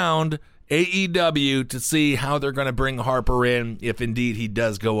around AEW to see how they're going to bring Harper in if indeed he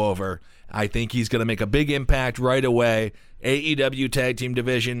does go over. I think he's going to make a big impact right away. AEW tag team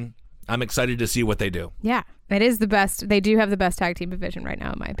division, I'm excited to see what they do. Yeah, it is the best. They do have the best tag team division right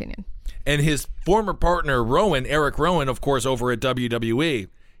now, in my opinion. And his former partner, Eric Rowan, of course, over at WWE,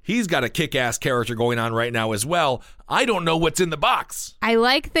 he's got a kick-ass character going on right now as well. I don't know what's in the box. I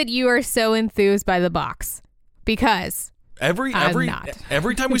like that you are so enthused by the box, because Every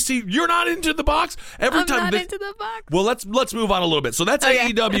time we see you're not into the box. I'm not into the box. Well, let's move on a little bit. So that's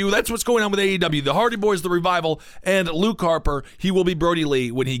AEW. That's what's going on with AEW. The Hardy Boys, the Revival, and Luke Harper. He will be Brody Lee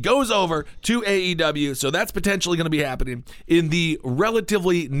when he goes over to AEW. So that's potentially going to be happening in the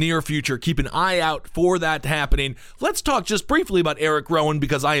relatively near future. Keep an eye out for that happening. Let's talk just briefly about Eric Rowan,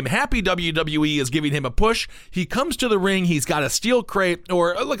 because I am happy WWE is giving him a push. He comes to the ring. He's got a steel crate,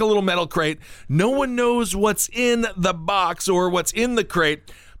 or like a little metal crate. No one knows what's in the box or what's in the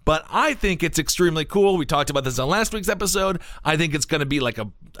crate, but I think it's extremely cool. We talked about this on last week's episode. I think it's going to be like a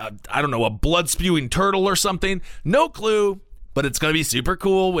blood-spewing turtle or something. No clue, but it's going to be super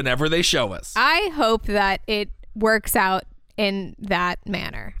cool whenever they show us. I hope that it works out in that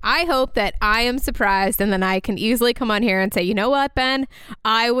manner. I hope that I am surprised, and then I can easily come on here and say, you know what, Ben?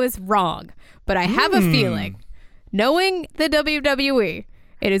 I was wrong. But I have a feeling, knowing the WWE,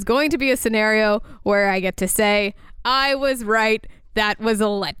 it is going to be a scenario where I get to say, I was right. That was a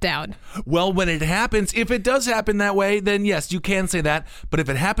letdown. Well, when it happens, if it does happen that way, then yes, you can say that. But if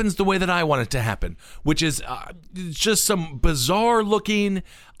it happens the way that I want it to happen, which is just some bizarre looking,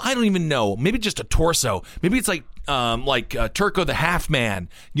 I don't even know, maybe just a torso. Maybe it's like Turco the Half Man,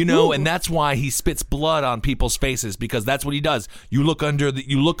 and that's why he spits blood on people's faces, because that's what he does. You look under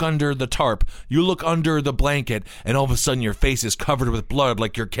the tarp, you look under the blanket, and all of a sudden your face is covered with blood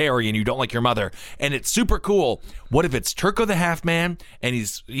like you're Carrie and you don't like your mother, and it's super cool. What if it's Turco the Half Man and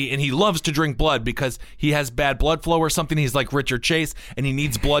he loves to drink blood because he has bad blood flow or something? He's like Richard Chase and he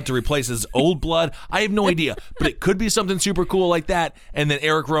needs blood to replace his old blood. I have no idea, but it could be something super cool like that, and then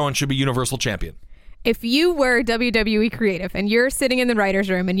Eric Rowan should be Universal Champion. If you were WWE creative and you're sitting in the writer's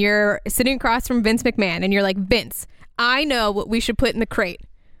room and you're sitting across from Vince McMahon and you're like, Vince, I know what we should put in the crate,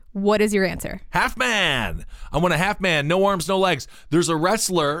 what is your answer? Half man. I want a half man, no arms, no legs. There's a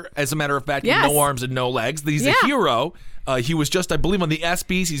wrestler, as a matter of fact, with no arms and no legs. He's a hero. He was just, I believe, on the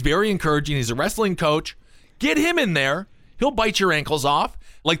ESPYs. He's very encouraging. He's a wrestling coach. Get him in there. He'll bite your ankles off.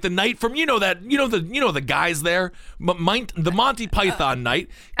 Like the night from the guys there, the Monty Python night.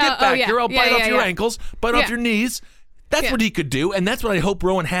 Get back here, I'll bite off your ankles, bite off your knees. That's what he could do, and that's what I hope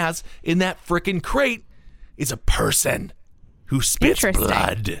Rowan has in that frickin' crate, is a person who spits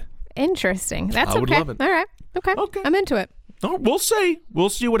blood. Interesting. That's I would love it. All right. Okay. I'm into it. Oh, we'll see. We'll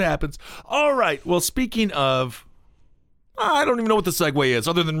see what happens. All right. Well, speaking of, I don't even know what the segue is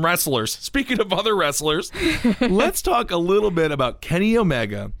other than wrestlers. Speaking of other wrestlers, let's talk a little bit about Kenny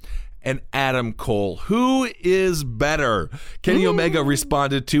Omega and Adam Cole. Who is better? Kenny Omega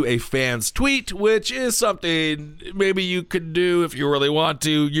responded to a fan's tweet, which is something maybe you could do if you really want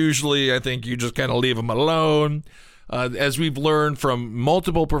to. Usually, I think you just kind of leave them alone. As we've learned from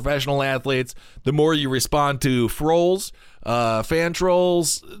multiple professional athletes, the more you respond to fan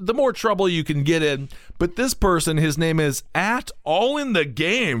trolls, the more trouble you can get in. But this person, his name is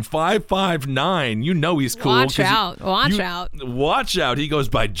 @AllInTheGame559. You know he's cool. Watch out. Watch out. He goes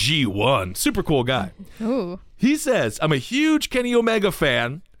by G1. Super cool guy. Ooh. He says, I'm a huge Kenny Omega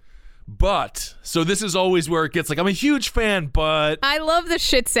fan, but, so this is always where it gets like, I'm a huge fan, but. I love the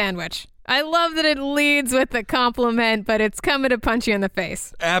shit sandwich. I love that it leads with a compliment, but it's coming to punch you in the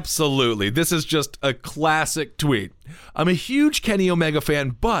face. Absolutely. This is just a classic tweet. I'm a huge Kenny Omega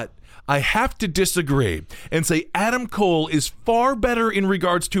fan, but I have to disagree and say Adam Cole is far better in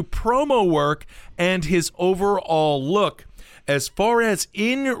regards to promo work and his overall look. As far as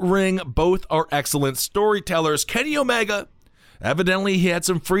in-ring, both are excellent storytellers. Kenny Omega, evidently he had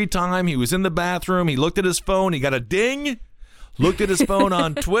some free time. He was in the bathroom. He looked at his phone. He got a ding. Looked at his phone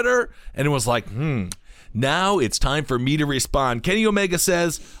on Twitter, and it was like, now it's time for me to respond. Kenny Omega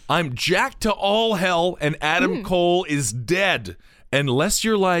says, I'm jacked to all hell, and Adam Cole is dead, unless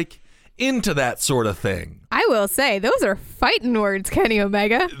you're, like, into that sort of thing. I will say, those are fighting words, Kenny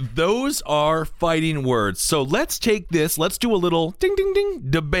Omega. Those are fighting words. So let's take this, let's do a little ding-ding-ding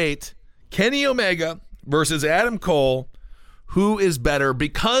debate. Kenny Omega versus Adam Cole, who is better?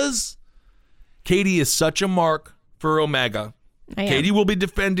 Because Katie is such a mark for Omega. Katie will be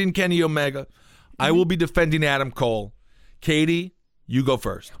defending Kenny Omega. I will be defending Adam Cole. Katie, you go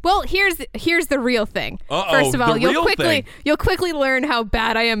first. Well, here's the real thing. First of all, you'll quickly learn how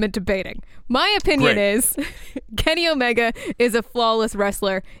bad I am at debating. My opinion is Kenny Omega is a flawless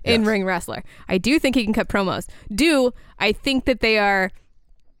wrestler, in-ring wrestler. I do think he can cut promos. I think that they are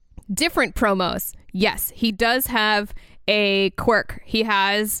different promos. Yes, he does have a quirk. He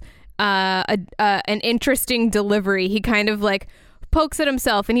has an interesting delivery. He kind of like pokes at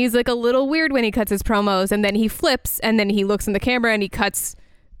himself, and he's like a little weird when he cuts his promos, and then he flips, and then he looks in the camera and he cuts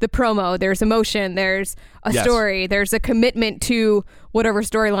the promo. There's emotion, there's a story, there's a commitment to whatever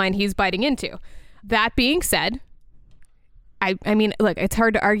storyline he's biting into. That being said, I mean, look, it's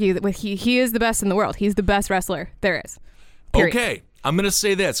hard to argue that he is the best in the world. He's the best wrestler there is. Period. Okay. I'm going to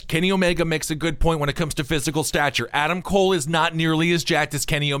say this. Kenny Omega makes a good point when it comes to physical stature. Adam Cole is not nearly as jacked as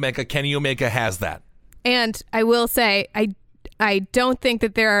Kenny Omega. Kenny Omega has that. And I will say, I don't think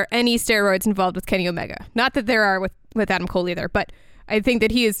that there are any steroids involved with Kenny Omega. Not that there are with Adam Cole either, but I think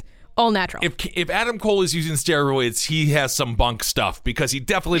that he is all natural. If Adam Cole is using steroids, he has some bunk stuff because he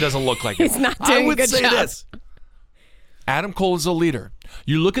definitely doesn't look like He's it. not doing I would a good say job. this. Adam Cole is a leader.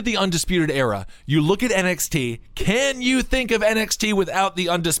 You look at the Undisputed Era. You look at NXT. Can you think of NXT without the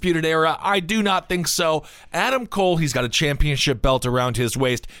Undisputed Era? I do not think so. Adam Cole, he's got a championship belt around his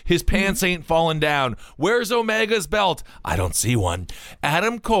waist. His pants ain't falling down. Where's Omega's belt? I don't see one.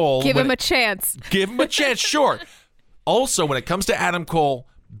 Adam Cole. Give him a chance. Give him a chance, sure. Also, when it comes to Adam Cole,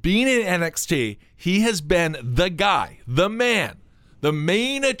 being in NXT, he has been the guy, the man, the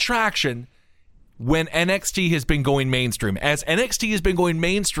main attraction when NXT has been going mainstream. As NXT has been going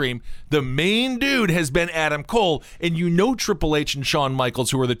mainstream, the main dude has been Adam Cole, and you know Triple H and Shawn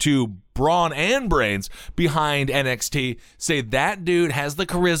Michaels, who are the two brawn and brains behind NXT, say that dude has the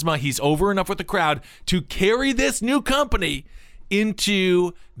charisma, he's over enough with the crowd to carry this new company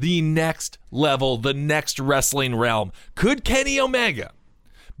into the next level, the next wrestling realm. Could Kenny Omega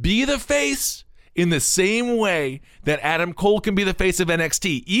be the face in the same way that Adam Cole can be the face of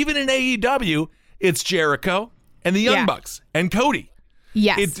NXT? Even in AEW, it's Jericho and the Young Bucks and Cody.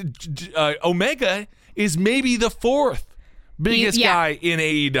 Yes. Omega is maybe the fourth biggest guy in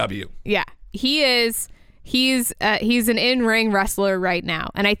AEW. Yeah, he is. He's an in-ring wrestler right now,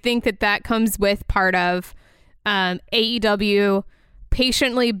 and I think that comes with part of AEW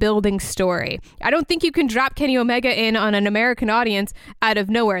patiently building story. I don't think you can drop Kenny Omega in on an American audience out of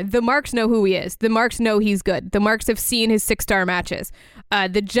nowhere. The marks know who he is. The marks know he's good. The marks have seen his 6-star matches.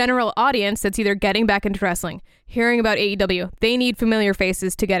 The general audience that's either getting back into wrestling, hearing about AEW, they need familiar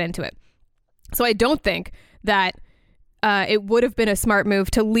faces to get into it. So I don't think that it would have been a smart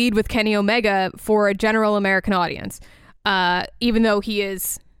move to lead with Kenny Omega for a general American audience, even though he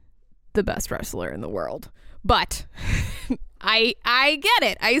is the best wrestler in the world. But I get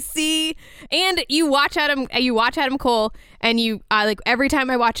it. I see, and you watch Adam Cole, and you like every time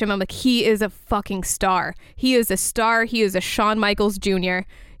I watch him, I'm like, he is a fucking star. He is a star. He is a Shawn Michaels Jr.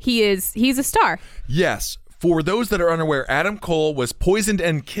 He's a star. Yes. For those that are unaware, Adam Cole was poisoned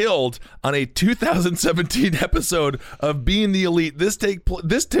and killed on a 2017 episode of Being the Elite. This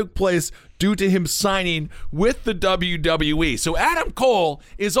took place due to him signing with the WWE. So Adam Cole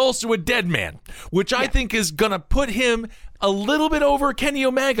is also a dead man, which I think is going to put him a little bit over Kenny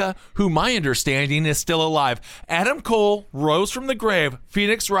Omega, who my understanding is still alive. Adam Cole rose from the grave,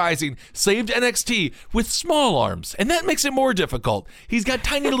 Phoenix Rising, saved NXT with small arms, and that makes it more difficult. He's got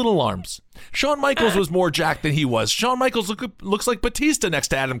tiny little arms. Shawn Michaels was more jacked than he was. Shawn Michaels looks like Batista next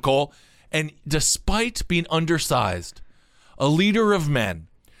to Adam Cole, and despite being undersized, a leader of men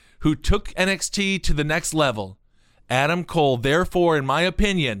who took NXT to the next level, Adam Cole, therefore, in my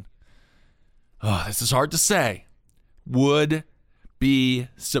opinion, this is hard to say, would be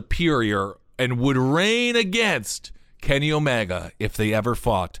superior and would reign against Kenny Omega if they ever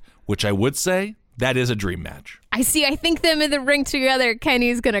fought, which I would say that is a dream match. I think them in the ring together,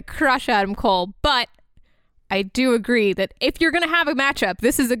 Kenny's going to crush Adam Cole, but I do agree that if you're going to have a matchup,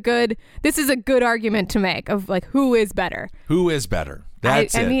 this is a good argument to make of like who is better. Who is better?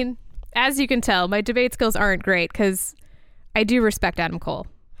 That's it. I mean, as you can tell, my debate skills aren't great because I do respect Adam Cole.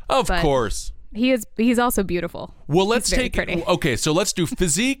 Of course. He's also beautiful. Well, let's take pretty. Okay, so let's do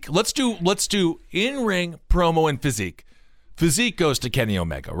physique. Let's do in-ring, promo, and physique. Physique goes to Kenny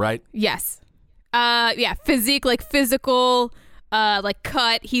Omega, right? Yes. Physique, like physical, like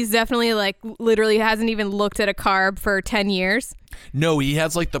cut. He's definitely like literally hasn't even looked at a carb for 10 years. No, he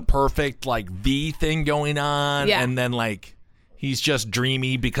has like the perfect like V thing going on, and then like he's just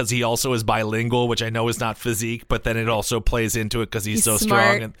dreamy because he also is bilingual, which I know is not physique, but then it also plays into it because he's so smart.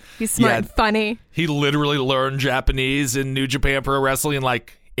 strong. And he's smart and funny. He literally learned Japanese in New Japan Pro Wrestling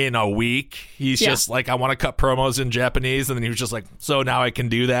like in a week. He's just like, I want to cut promos in Japanese, and then he was just like, so now I can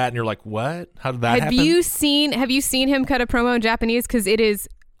do that. And you're like, what? How did that happen? Have you seen him cut a promo in Japanese? Because it is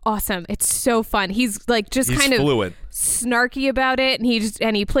awesome. It's so fun. He's like just kind of fluent, snarky about it,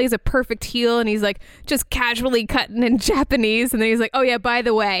 and he plays a perfect heel, and he's like just casually cutting in Japanese, and then he's like, oh yeah, by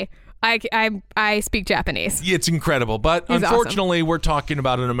the way, I speak Japanese. It's incredible, but he's unfortunately awesome. We're talking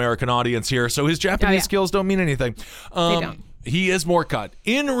about an American audience here, so his Japanese skills don't mean anything. They don't. He is more cut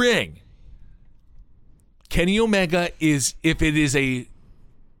in ring. Kenny Omega is if it is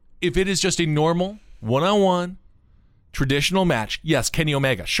just a normal one-on-one traditional match, yes, Kenny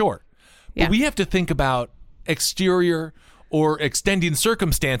Omega, sure. Yeah. But we have to think about exterior or extending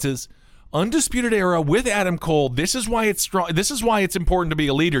circumstances. Undisputed Era with Adam Cole. This is why it's strong. This is why it's important to be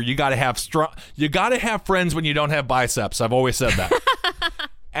a leader. You got to have You got to have friends when you don't have biceps. I've always said that.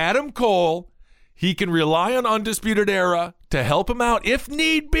 Adam Cole, he can rely on Undisputed Era to help him out if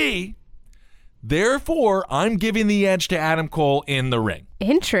need be. Therefore, I'm giving the edge to Adam Cole in the ring.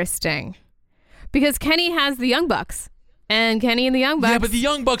 Interesting, because Kenny has the Young Bucks. And Kenny and the Young Bucks. Yeah, but the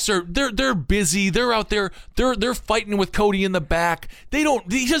Young Bucks they're busy. They're out there. They're fighting with Cody in the back. He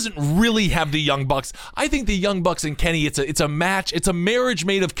doesn't really have the Young Bucks. I think the Young Bucks and Kenny, it's a match. It's a marriage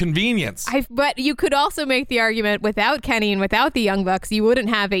made of convenience. But you could also make the argument without Kenny and without the Young Bucks, you wouldn't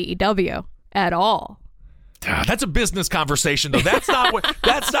have AEW at all. That's a business conversation, though. That's not what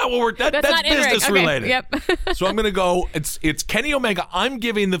we're. That's business related. Yep. So I'm gonna go. It's Kenny Omega. I'm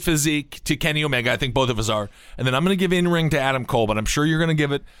giving the physique to Kenny Omega. I think both of us are, and then I'm gonna give in ring to Adam Cole. But I'm sure you're gonna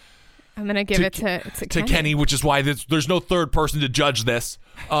give it I'm going to give it to Kenny, which is why there's no third person to judge this.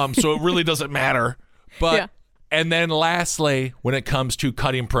 So it really doesn't matter. But And then lastly, when it comes to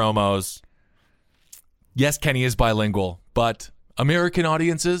cutting promos, yes, Kenny is bilingual, but American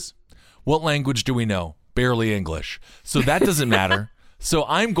audiences, what language do we know? Barely English. So that doesn't matter. So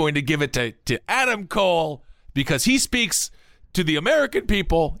I'm going to give it to Adam Cole because he speaks to the American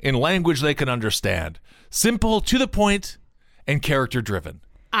people in language they can understand. Simple, to the point, and character-driven.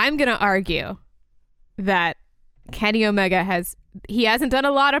 I'm going to argue that Kenny Omega hasn't done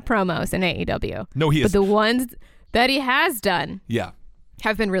a lot of promos in AEW. No, he hasn't. But the ones that he has done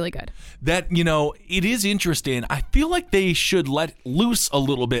have been really good. That, it is interesting. I feel like they should let loose a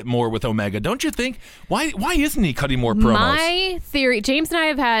little bit more with Omega, don't you think? Why isn't he cutting more promos? My theory, James and I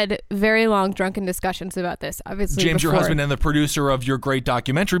have had very long drunken discussions about this, obviously. James, your husband and the producer of your great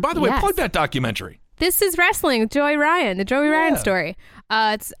documentary. By the way, plug that documentary. This is Wrestling with Joey Ryan, the Joey Ryan story.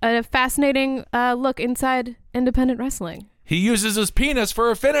 It's a fascinating look inside independent wrestling. He uses his penis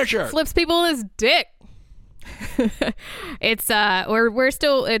for a finisher. Flips people in his dick. It's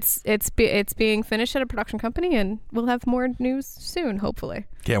being finished at a production company, and we'll have more news soon, hopefully.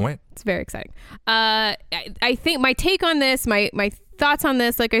 Can't wait. It's very exciting. I think my take on this, my thoughts on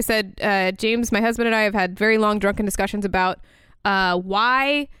this, like I said, James, my husband, and I have had very long drunken discussions about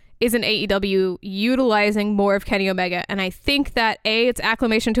why isn't AEW utilizing more of Kenny Omega? And I think that A, it's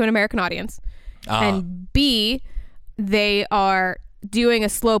acclimation to an American audience, and B, they are doing a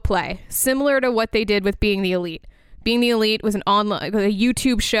slow play, similar to what they did with Being the Elite. Being the Elite was a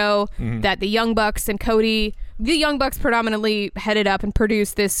YouTube show that the Young Bucks and Cody, the Young Bucks predominantly headed up and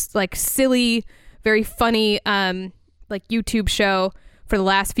produced this like silly, very funny like YouTube show for the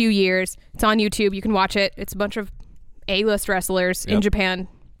last few years. It's on YouTube. You can watch it. It's a bunch of A-list wrestlers in Japan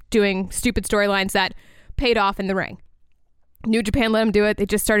doing stupid storylines that paid off in the ring. New Japan let them do it. They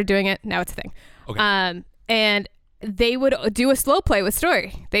just started doing it. Now it's a thing. Okay. And they would do a slow play with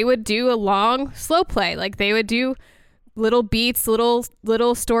story. They would do a long slow play. Like they would do little beats, little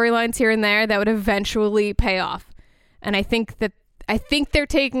storylines here and there that would eventually pay off. And I think they're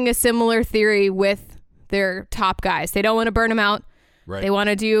taking a similar theory with their top guys. They don't want to burn them out. Right. They want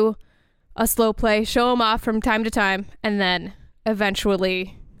to do a slow play, show them off from time to time, and then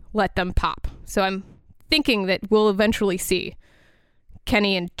eventually let them pop. So I'm thinking that we'll eventually see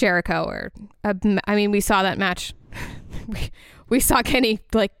Kenny and Jericho, or we saw that match. we saw Kenny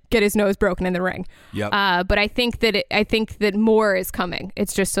like get his nose broken in the ring. Yep. But I think that more is coming.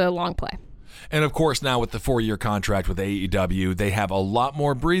 It's just a long play. And of course, now with the 4-year contract with AEW, they have a lot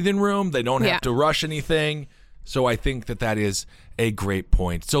more breathing room. They don't have to rush anything. So I think that is a great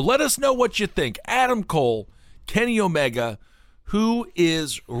point. So let us know what you think. Adam Cole, Kenny Omega, who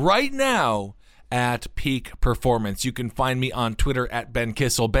is right now at peak performance. You can find me on Twitter at Ben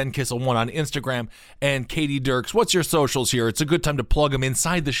Kissel, Ben Kissel1 on Instagram, and Katie Dirks. What's your socials here? It's a good time to plug them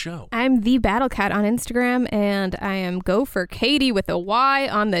inside the show. I'm the Battle Cat on Instagram, and I am Go for Katie with a Y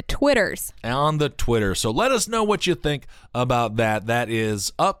on the Twitters. On the Twitter. So let us know what you think about that. That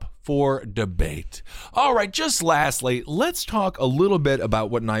is up for debate. All right, just lastly, let's talk a little bit about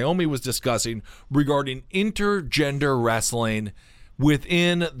what Naomi was discussing regarding intergender wrestling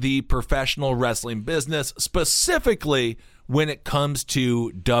within the professional wrestling business, specifically when it comes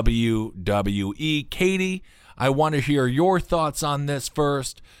to WWE. Katie, I want to hear your thoughts on this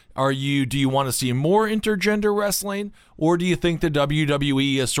first. Do you want to see more intergender wrestling, or do you think the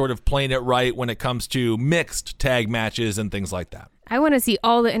WWE is sort of playing it right when it comes to mixed tag matches and things like that? I want to see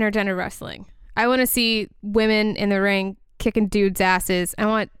all the intergender wrestling. I want to see women in the ring kicking dudes' asses. I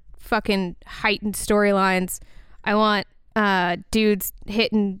want fucking heightened storylines. I want dudes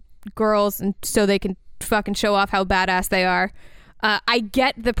hitting girls and so they can fucking show off how badass they are. I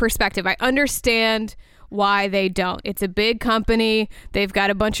get the perspective. I understand why they don't. It's a big company. They've got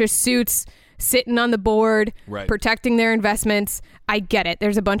a bunch of suits sitting on the board, protecting their investments. I get it.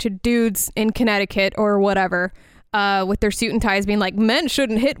 There's a bunch of dudes in Connecticut or whatever with their suit and ties being like, men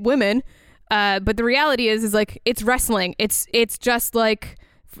shouldn't hit women. But the reality is like, it's wrestling. It's just like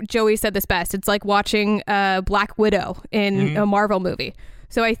Joey said this best. It's like watching Black Widow in a Marvel movie.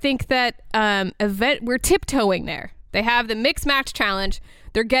 So I think that we're tiptoeing there. They have the mixed match challenge.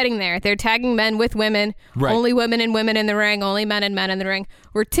 They're getting there. They're tagging men with women. Right. Only women and women in the ring. Only men and men in the ring.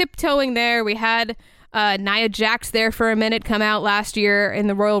 We're tiptoeing there. We had Nia Jax there for a minute come out last year in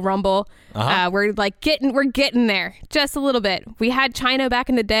the Royal Rumble. We're getting there just a little bit. We had Chyna back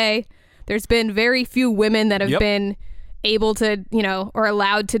in the day. There's been very few women that have been able to, or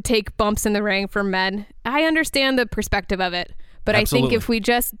allowed to take bumps in the ring for men. I understand the perspective of it, But Absolutely. I think if we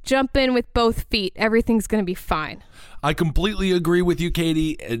just jump in with both feet, everything's going to be fine. I completely agree with you,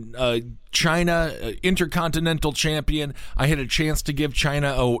 Katie. China, Intercontinental Champion. I had a chance to give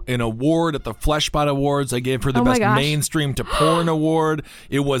China an award at the Fleshbot Awards. I gave her the best mainstream to porn award.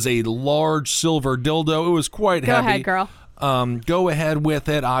 It was a large silver dildo. It was quite heavy. Go ahead, girl. Go ahead with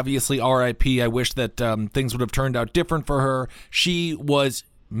it. Obviously, R.I.P. I wish that things would have turned out different for her. She was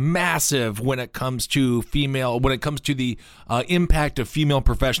massive when it comes to the impact of female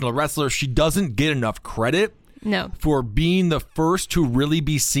professional wrestlers. She doesn't get enough credit. No. For being the first to really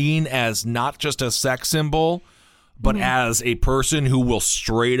be seen as not just a sex symbol, but as a person who will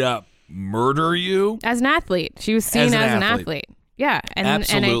straight up murder you. As an athlete. She was seen as an athlete. Yeah.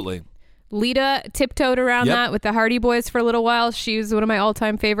 Absolutely. Lita tiptoed around that with the Hardy Boys for a little while. She's one of my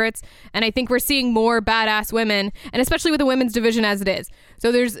all-time favorites. And I think we're seeing more badass women, and especially with the women's division as it is.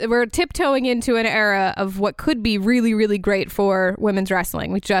 So we're tiptoeing into an era of what could be really, really great for women's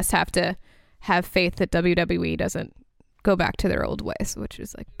wrestling. We just have to have faith that WWE doesn't go back to their old ways, which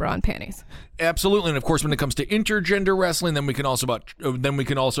is like bra and panties. Absolutely. And of course, when it comes to intergender wrestling, then we can also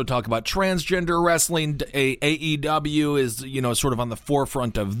talk about transgender wrestling. AEW is, sort of on the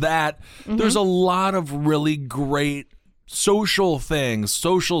forefront of that. Mm-hmm. There's a lot of really great social things,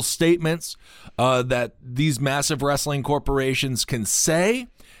 social statements that these massive wrestling corporations can say.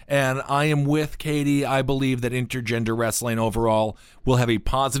 And I am with Katie. I believe that intergender wrestling overall will have a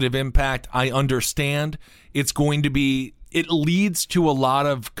positive impact. I understand it leads to a lot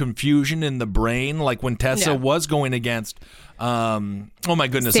of confusion in the brain, like when Tessa was going against, oh my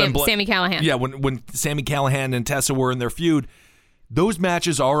goodness. Sami Callihan. Yeah, when Sami Callihan and Tessa were in their feud, those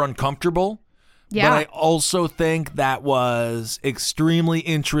matches are uncomfortable. Yeah. But I also think that was extremely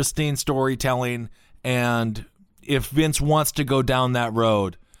interesting storytelling. And if Vince wants to go down that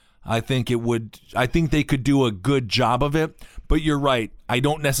road, I think they could do a good job of it. But you're right. I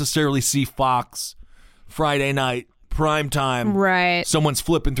don't necessarily see Fox Friday night prime time. Right. Someone's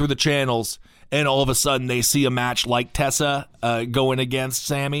flipping through the channels and all of a sudden they see a match like Tessa going against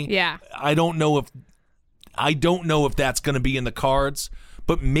Sami. Yeah. I don't know if that's going to be in the cards,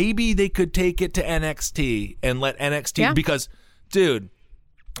 but maybe they could take it to NXT and let NXT because, dude,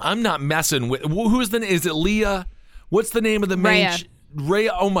 I'm not messing with is it Leah? What's the name of the main?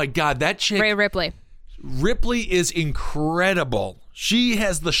 Rhea, oh my God, that chick. Rhea Ripley. Ripley is incredible. She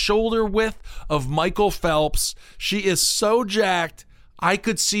has the shoulder width of Michael Phelps. She is so jacked. I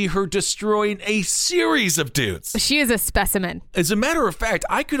could see her destroying a series of dudes. She is a specimen. As a matter of fact,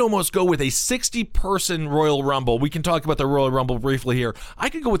 I could almost go with a 60-person Royal Rumble. We can talk about the Royal Rumble briefly here. I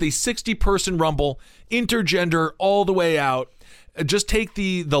could go with a 60-person Rumble, intergender all the way out. Just take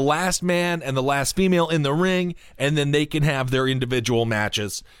the last man and the last female in the ring, and then they can have their individual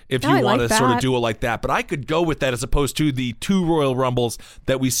matches if you want to sort of do it like that. But I could go with that as opposed to the 2 Royal Rumbles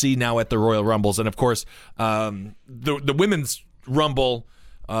that we see now at the Royal Rumbles. And, of course, the Women's Rumble,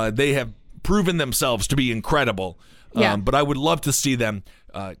 they have proven themselves to be incredible. But I would love to see them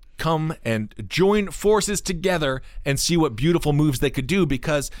come and join forces together and see what beautiful moves they could do,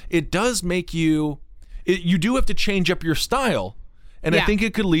 because it does make you do have to change up your style. And I think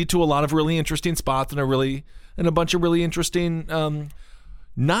it could lead to a lot of really interesting spots and a bunch of really interesting,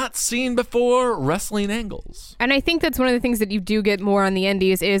 not seen before wrestling angles. And I think that's one of the things that you do get more on the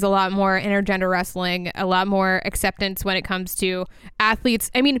indies is a lot more intergender wrestling, a lot more acceptance when it comes to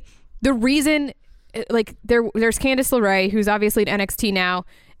athletes. I mean, the reason, like, there's Candice LeRae, who's obviously at NXT now.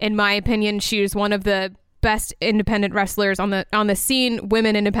 In my opinion, she's one of the best independent wrestlers on the scene,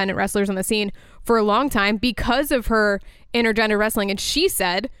 women independent wrestlers on the scene for a long time because of her intergender wrestling. And she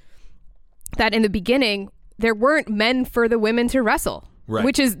said that in the beginning there weren't men for the women to wrestle.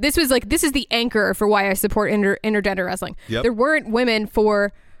 Right. This is the anchor for why I support intergender wrestling. Yep. There weren't women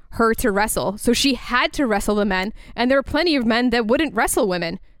for her to wrestle, so she had to wrestle the men, and there are plenty of men that wouldn't wrestle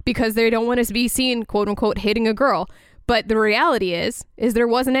women because they don't want to be seen, quote unquote, hitting a girl. But the reality is there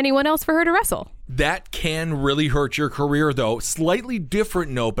wasn't anyone else for her to wrestle. That can really hurt your career, though. Slightly different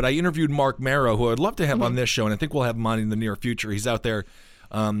note, but I interviewed Mark Marrow, who I'd love to have on this show, and I think we'll have him on in the near future. He's out there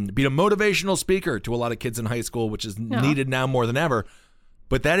being a motivational speaker to a lot of kids in high school, which is needed now more than ever.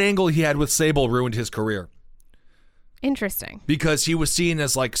 But that angle he had with Sable ruined his career. Interesting. Because he was seen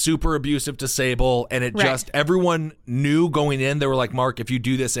as like super abusive to Sable, and it just, everyone knew going in, they were like, Mark, if you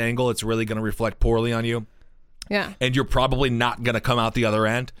do this angle, it's really going to reflect poorly on you. Yeah. And you're probably not going to come out the other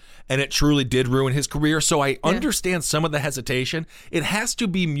end. And it truly did ruin his career. So I understand some of the hesitation. It has to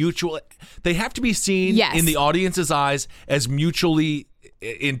be mutual. They have to be seen in the audience's eyes as mutually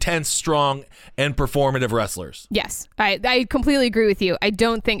intense, strong, and performative wrestlers. Yes, I completely agree with you. I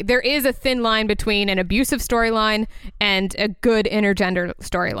don't think there is a thin line between an abusive storyline and a good intergender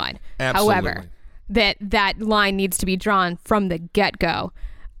storyline. Absolutely. However, that line needs to be drawn from the get-go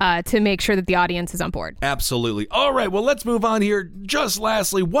to make sure that the audience is on board. Absolutely. All right, well, let's move on here. Just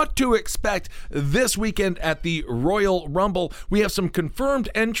lastly, what to expect this weekend at the Royal Rumble. We have some confirmed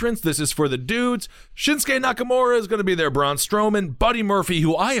entrants. This is for the dudes. Shinsuke Nakamura is going to be there. Braun Strowman, Buddy Murphy,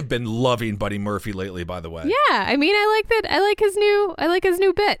 who I have been loving Buddy Murphy lately, by the way. Yeah, I mean, I like that. I like his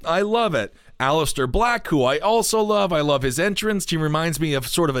new bit. I love it. Aleister Black, who I also love. I love his entrance. He reminds me of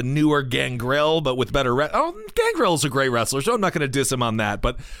sort of a newer Gangrel, but with better... Gangrel's a great wrestler, so I'm not going to diss him on that.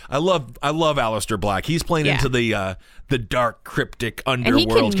 But I love Aleister Black. He's playing into the dark, cryptic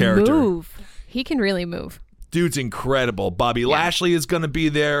underworld character. Move. He can really move. Dude's incredible. Bobby Lashley is going to be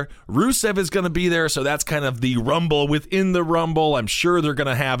there. Rusev is going to be there, so that's kind of the Rumble within the Rumble. I'm sure they're going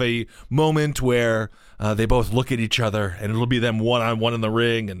to have a moment where they both look at each other, and it'll be them one-on-one in the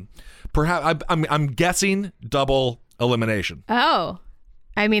ring, and... Perhaps I'm guessing double elimination. Oh,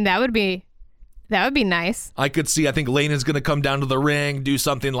 I mean that would be nice. I could see. I think Layna's going to come down to the ring, do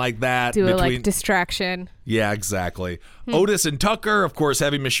something like that. Do a distraction. Yeah, exactly. Otis and Tucker, of course,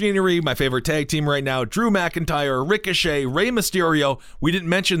 Heavy Machinery, my favorite tag team right now. Drew McIntyre, Ricochet, Rey Mysterio. We didn't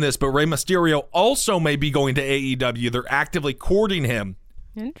mention this, but Rey Mysterio also may be going to AEW. They're actively courting him.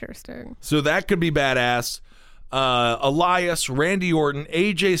 Interesting. So that could be badass. Elias, Randy Orton,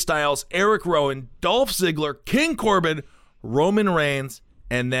 AJ Styles, Eric Rowan, Dolph Ziggler, King Corbin, Roman Reigns,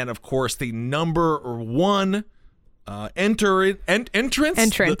 and then, of course, the number one entrance.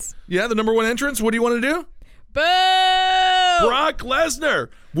 The number one entrance. What do you want to do? Boo! Brock Lesnar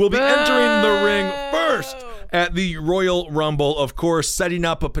will be entering the ring first at the Royal Rumble, of course, setting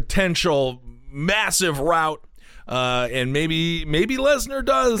up a potential massive rout, and maybe Lesnar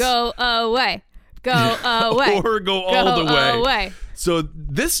does go away. Go away. Or go all the way. So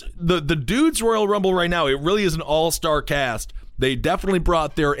the dudes Royal Rumble right now, it really is an all-star cast. They definitely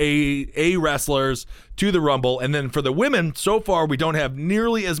brought their A wrestlers to the Rumble. And then for the women, so far we don't have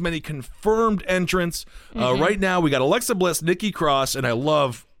nearly as many confirmed entrants. Right now we got Alexa Bliss, Nikki Cross, and I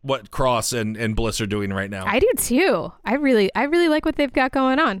love what Cross and Bliss are doing right now. I do too. I really like what they've got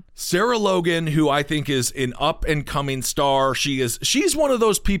going on. Sarah Logan, who I think is an up and coming star. She's one of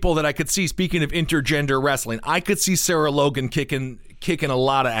those people that I could see, speaking of intergender wrestling, I could see Sarah Logan kicking a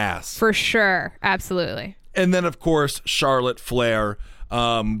lot of ass. For sure. Absolutely. And then of course, Charlotte Flair.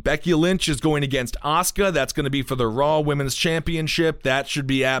 Becky Lynch is going against Asuka. That's going to be for the Raw Women's Championship. That should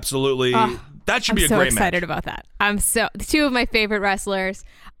be absolutely that should be a great match. I'm so excited about that. Two of my favorite wrestlers.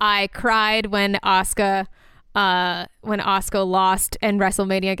 I cried when Asuka lost in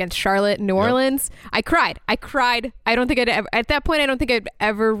WrestleMania against Charlotte in New Orleans. I cried. I don't think at that point, I don't think I'd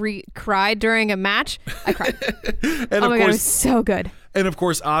ever cried during a match. I cried. Oh my God, it was so good. And of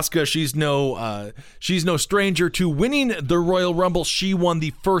course, Asuka, she's no stranger to winning the Royal Rumble. She won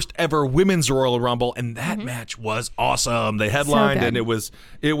the first ever Women's Royal Rumble, and that match was awesome. They headlined, and it was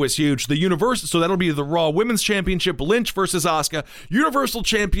huge. So that'll be the Raw Women's Championship, Lynch versus Asuka. Universal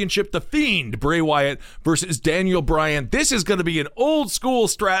Championship, The Fiend, Bray Wyatt versus Daniel Bryan. This is going to be an old school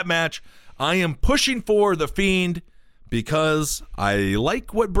strap match. I am pushing for The Fiend because I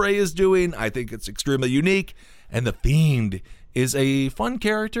like what Bray is doing. I think it's extremely unique, and The Fiend is a fun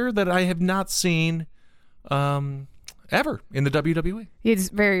character that I have not seen ever in the WWE. He's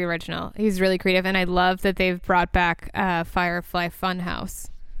very original. He's really creative, and I love that they've brought back Firefly Funhouse.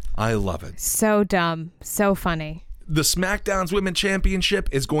 I love it. So dumb, so funny. The SmackDown's Women's Championship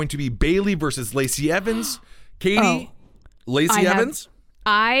is going to be Bayley versus Lacey Evans. Katie, Lacey Evans?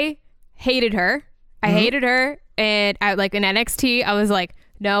 I hated her. I hated her, and in NXT, I was like,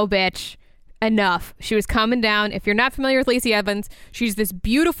 no, bitch. Enough. She was coming down. If you're not familiar with Lacey Evans, she's this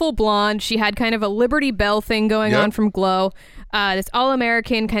beautiful blonde. She had kind of a Liberty Bell thing going on from Glow. This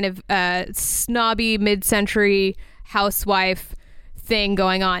all-American kind of snobby mid-century housewife thing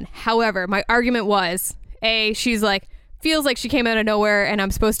going on. However, my argument was, she's feels like she came out of nowhere and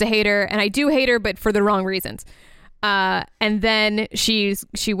I'm supposed to hate her. And I do hate her, but for the wrong reasons. And then she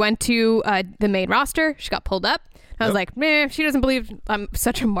went to the main roster. She got pulled up. I was like, she doesn't believe I'm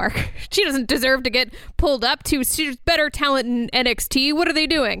such a mark. She doesn't deserve to get pulled up to. She's better talent in NXT. What are they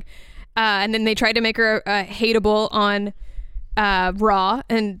doing? And then they tried to make her hateable on Raw,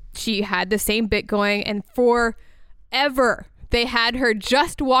 and she had the same bit going. And forever, they had her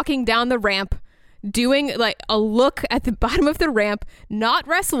just walking down the ramp, doing like a look at the bottom of the ramp, not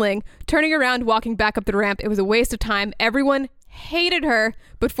wrestling, turning around, walking back up the ramp. It was a waste of time. Everyone hated her,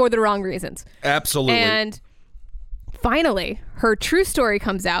 but for the wrong reasons. Absolutely. And finally, her true story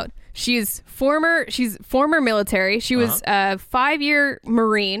comes out. She's former military. She was a 5-year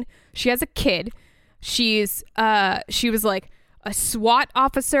Marine. She has a kid. She was like a SWAT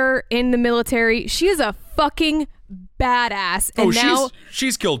officer in the military. She is a fucking badass. And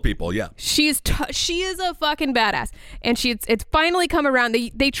she's killed people. Yeah, she is a fucking badass. And it's finally come around.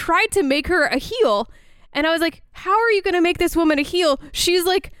 They tried to make her a heel, and I was like, how are you going to make this woman a heel? She's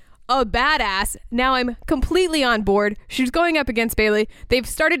like a badass. Now I'm completely on board. She's going up against Bayley. They've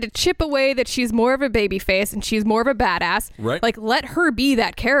started to chip away that she's more of a baby face and she's more of a badass. Right. Like, let her be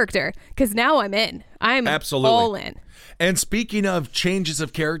that character, because now I'm in. I'm absolutely all in. And speaking of changes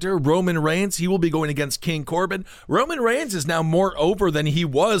of character, Roman Reigns, he will be going against King Corbin. Roman Reigns is now more over than he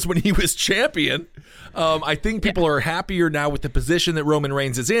was when he was champion. I think people are happier now with the position that Roman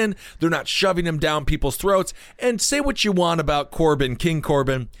Reigns is in. They're not shoving him down people's throats. And say what you want about Corbin, King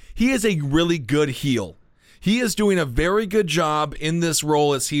Corbin, he is a really good heel. He is doing a very good job in this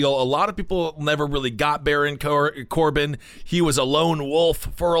role as heel. A lot of people never really got Baron Corbin. He was a lone wolf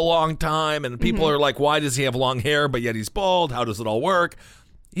for a long time, and people are like, why does he have long hair, but yet he's bald? How does it all work?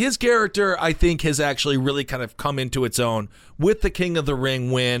 His character, I think, has actually really kind of come into its own with the King of the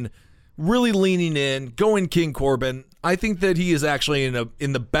Ring win, really leaning in, going King Corbin. I think that he is actually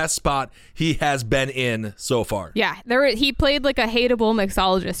in the best spot he has been in so far. Yeah, he played like a hateable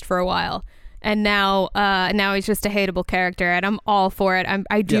mixologist for a while. And now he's just a hateable character, and I'm all for it.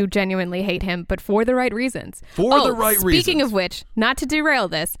 I do genuinely hate him, but for the right reasons. Speaking of which, not to derail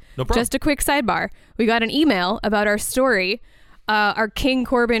this, just a quick sidebar. We got an email about our story, our King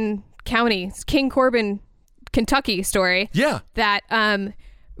Corbin, Kentucky story. Yeah. That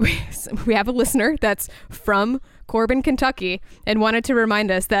we have a listener that's from Corbin, Kentucky, and wanted to remind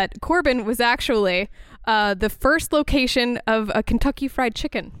us that Corbin was actually the first location of a Kentucky Fried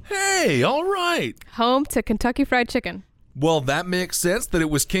Chicken. Hey, all right. Home to Kentucky Fried Chicken. Well, that makes sense that it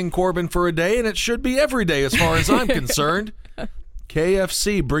was King Corbin for a day, and it should be every day as far as I'm concerned.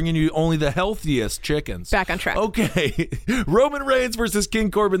 KFC, bringing you only the healthiest chickens. Back on track. Okay. Roman Reigns versus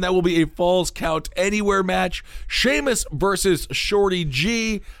King Corbin. That will be a Falls Count Anywhere match. Sheamus versus Shorty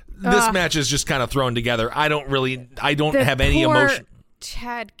G. This match is just kind of thrown together. I don't have any emotion.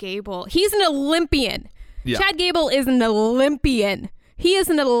 Chad Gable. He's an Olympian. Yeah. Chad Gable is an Olympian. He is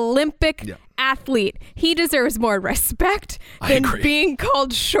an Olympic athlete. He deserves more respect than being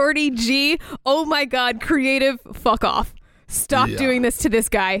called Shorty G. Oh my God, creative fuck off. Stop doing this to this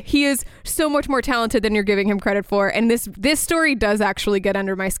guy. He is so much more talented than you're giving him credit for. And this story does actually get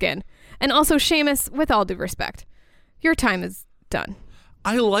under my skin. And also, Sheamus, with all due respect, your time is done.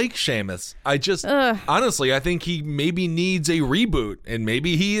 I like Sheamus. I just, honestly, I think he maybe needs a reboot, and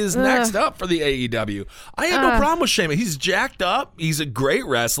maybe he is next up for the AEW. I have no problem with Sheamus. He's jacked up. He's a great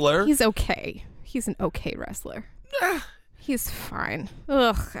wrestler. He's okay. He's an okay wrestler. He's fine.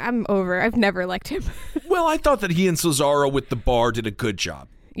 Ugh, I'm over. I've never liked him. Well, I thought that he and Cesaro with the bar did a good job.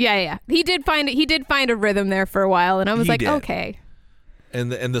 Yeah. He did find a rhythm there for a while, and I was like, okay.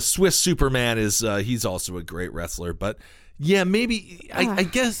 And the Swiss Superman is he's also a great wrestler, but yeah, maybe I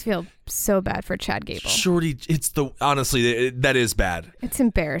guess I feel so bad for Chad Gable. Shorty, honestly that is bad. It's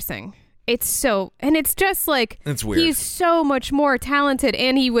embarrassing. It's just like it's weird. He's so much more talented,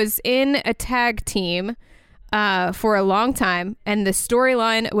 and he was in a tag team for a long time, and the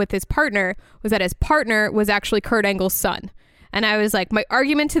storyline with his partner was that his partner was actually Kurt Angle's son. And I was like, my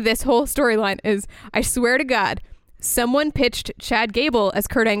argument to this whole storyline is, I swear to God, someone pitched Chad Gable as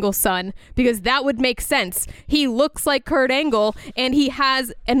Kurt Angle's son, because that would make sense. He looks like Kurt Angle, and he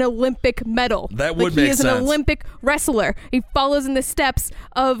has an Olympic medal. That would make sense. He is an Olympic wrestler. He follows in the steps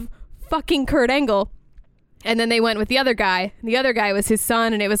of fucking Kurt Angle. And then they went with the other guy. The other guy was his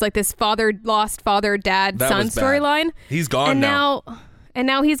son, and it was like this lost father, dad, son storyline. He's gone now. And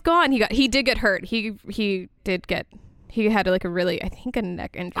now he's gone. He did get hurt. He had like a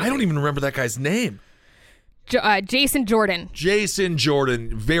neck injury. I don't even remember that guy's name. Jason Jordan. Jason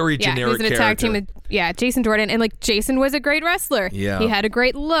Jordan, very generic character. He's in a tag team with, Jason Jordan. And like, Jason was a great wrestler. Yeah. He had a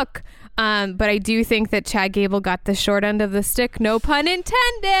great look. But I do think that Chad Gable got the short end of the stick. No pun intended.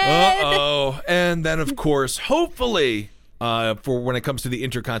 Uh-oh. And then, of course, hopefully, for when it comes to the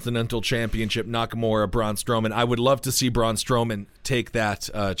Intercontinental Championship, Nakamura, Braun Strowman, I would love to see Braun Strowman take that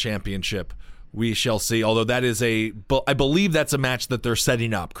championship. We shall see. Although that is I believe that's a match that they're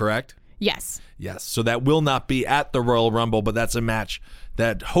setting up, correct? Yes. So that will not be at the Royal Rumble, but that's a match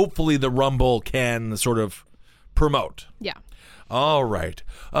that hopefully the Rumble can sort of promote. Yeah. All right.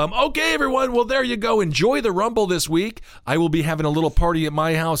 Okay, everyone. Well, there you go. Enjoy the Rumble this week. I will be having a little party at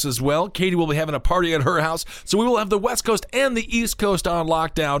my house as well. Katie will be having a party at her house. So we will have the West Coast and the East Coast on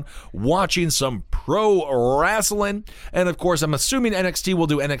lockdown, watching some pro wrestling. And, of course, I'm assuming NXT will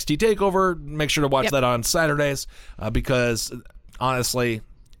do NXT TakeOver. Make sure to watch that on Saturdays because, honestly,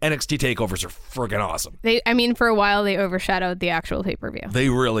 NXT takeovers are freaking awesome. For a while, they overshadowed the actual pay-per-view. They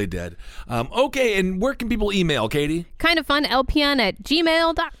really did. Okay, and where can people email, Katie?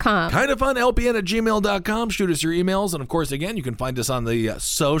 KindofFunLPN@gmail.com. KindofFunLPN@gmail.com. Shoot us your emails. And, of course, again, you can find us on the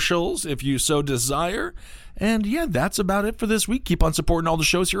socials if you so desire. And, yeah, that's about it for this week. Keep on supporting all the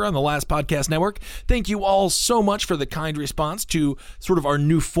shows here on the Last Podcast Network. Thank you all so much for the kind response to sort of our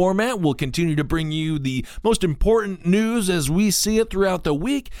new format. We'll continue to bring you the most important news as we see it throughout the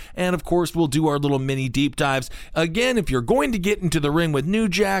week. And, of course, we'll do our little mini deep dives. Again, if you're going to get into the ring with New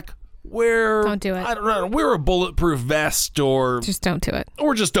Jack, don't do it. I don't know. Wear a bulletproof vest or... Just don't do it.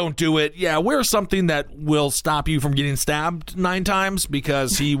 Or just don't do it. Yeah, wear something that will stop you from getting stabbed 9 times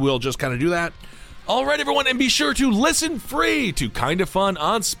because he will just kind of do that. All right, everyone, and be sure to listen free to Kind of Fun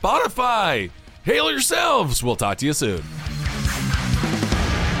on Spotify. Hail yourselves. We'll talk to you soon.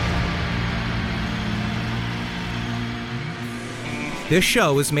 This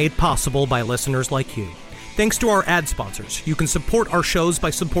show is made possible by listeners like you. Thanks to our ad sponsors, you can support our shows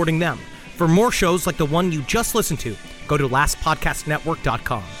by supporting them. For more shows like the one you just listened to, go to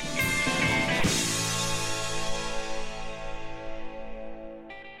lastpodcastnetwork.com.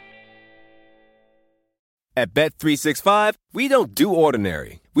 At Bet365, we don't do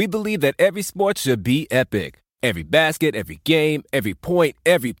ordinary. We believe that every sport should be epic. Every basket, every game, every point,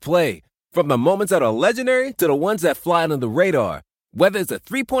 every play. From the moments that are legendary to the ones that fly under the radar. Whether it's a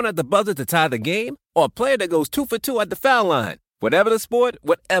three-pointer at the buzzer to tie the game or a player that goes 2 for 2 at the foul line. Whatever the sport,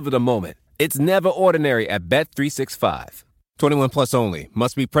 whatever the moment. It's never ordinary at Bet365. 21 plus only.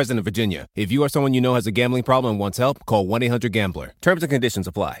 Must be present in Virginia. If you or someone you know has a gambling problem and wants help, call 1-800-GAMBLER. Terms and conditions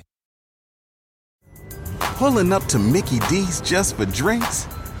apply. Pulling up to Mickey D's just for drinks?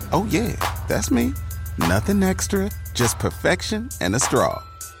 Oh yeah, that's me. Nothing extra, just perfection and a straw.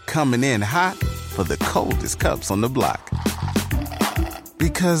 Coming in hot for the coldest cups on the block.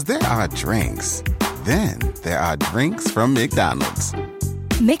 Because there are drinks. Then there are drinks from McDonald's.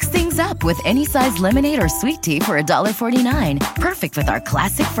 Mix things up with any size lemonade or sweet tea for $1.49. Perfect with our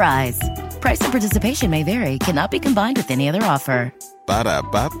classic fries. Price and participation may vary. Cannot be combined with any other offer.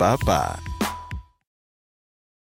 Ba-da-ba-ba-ba.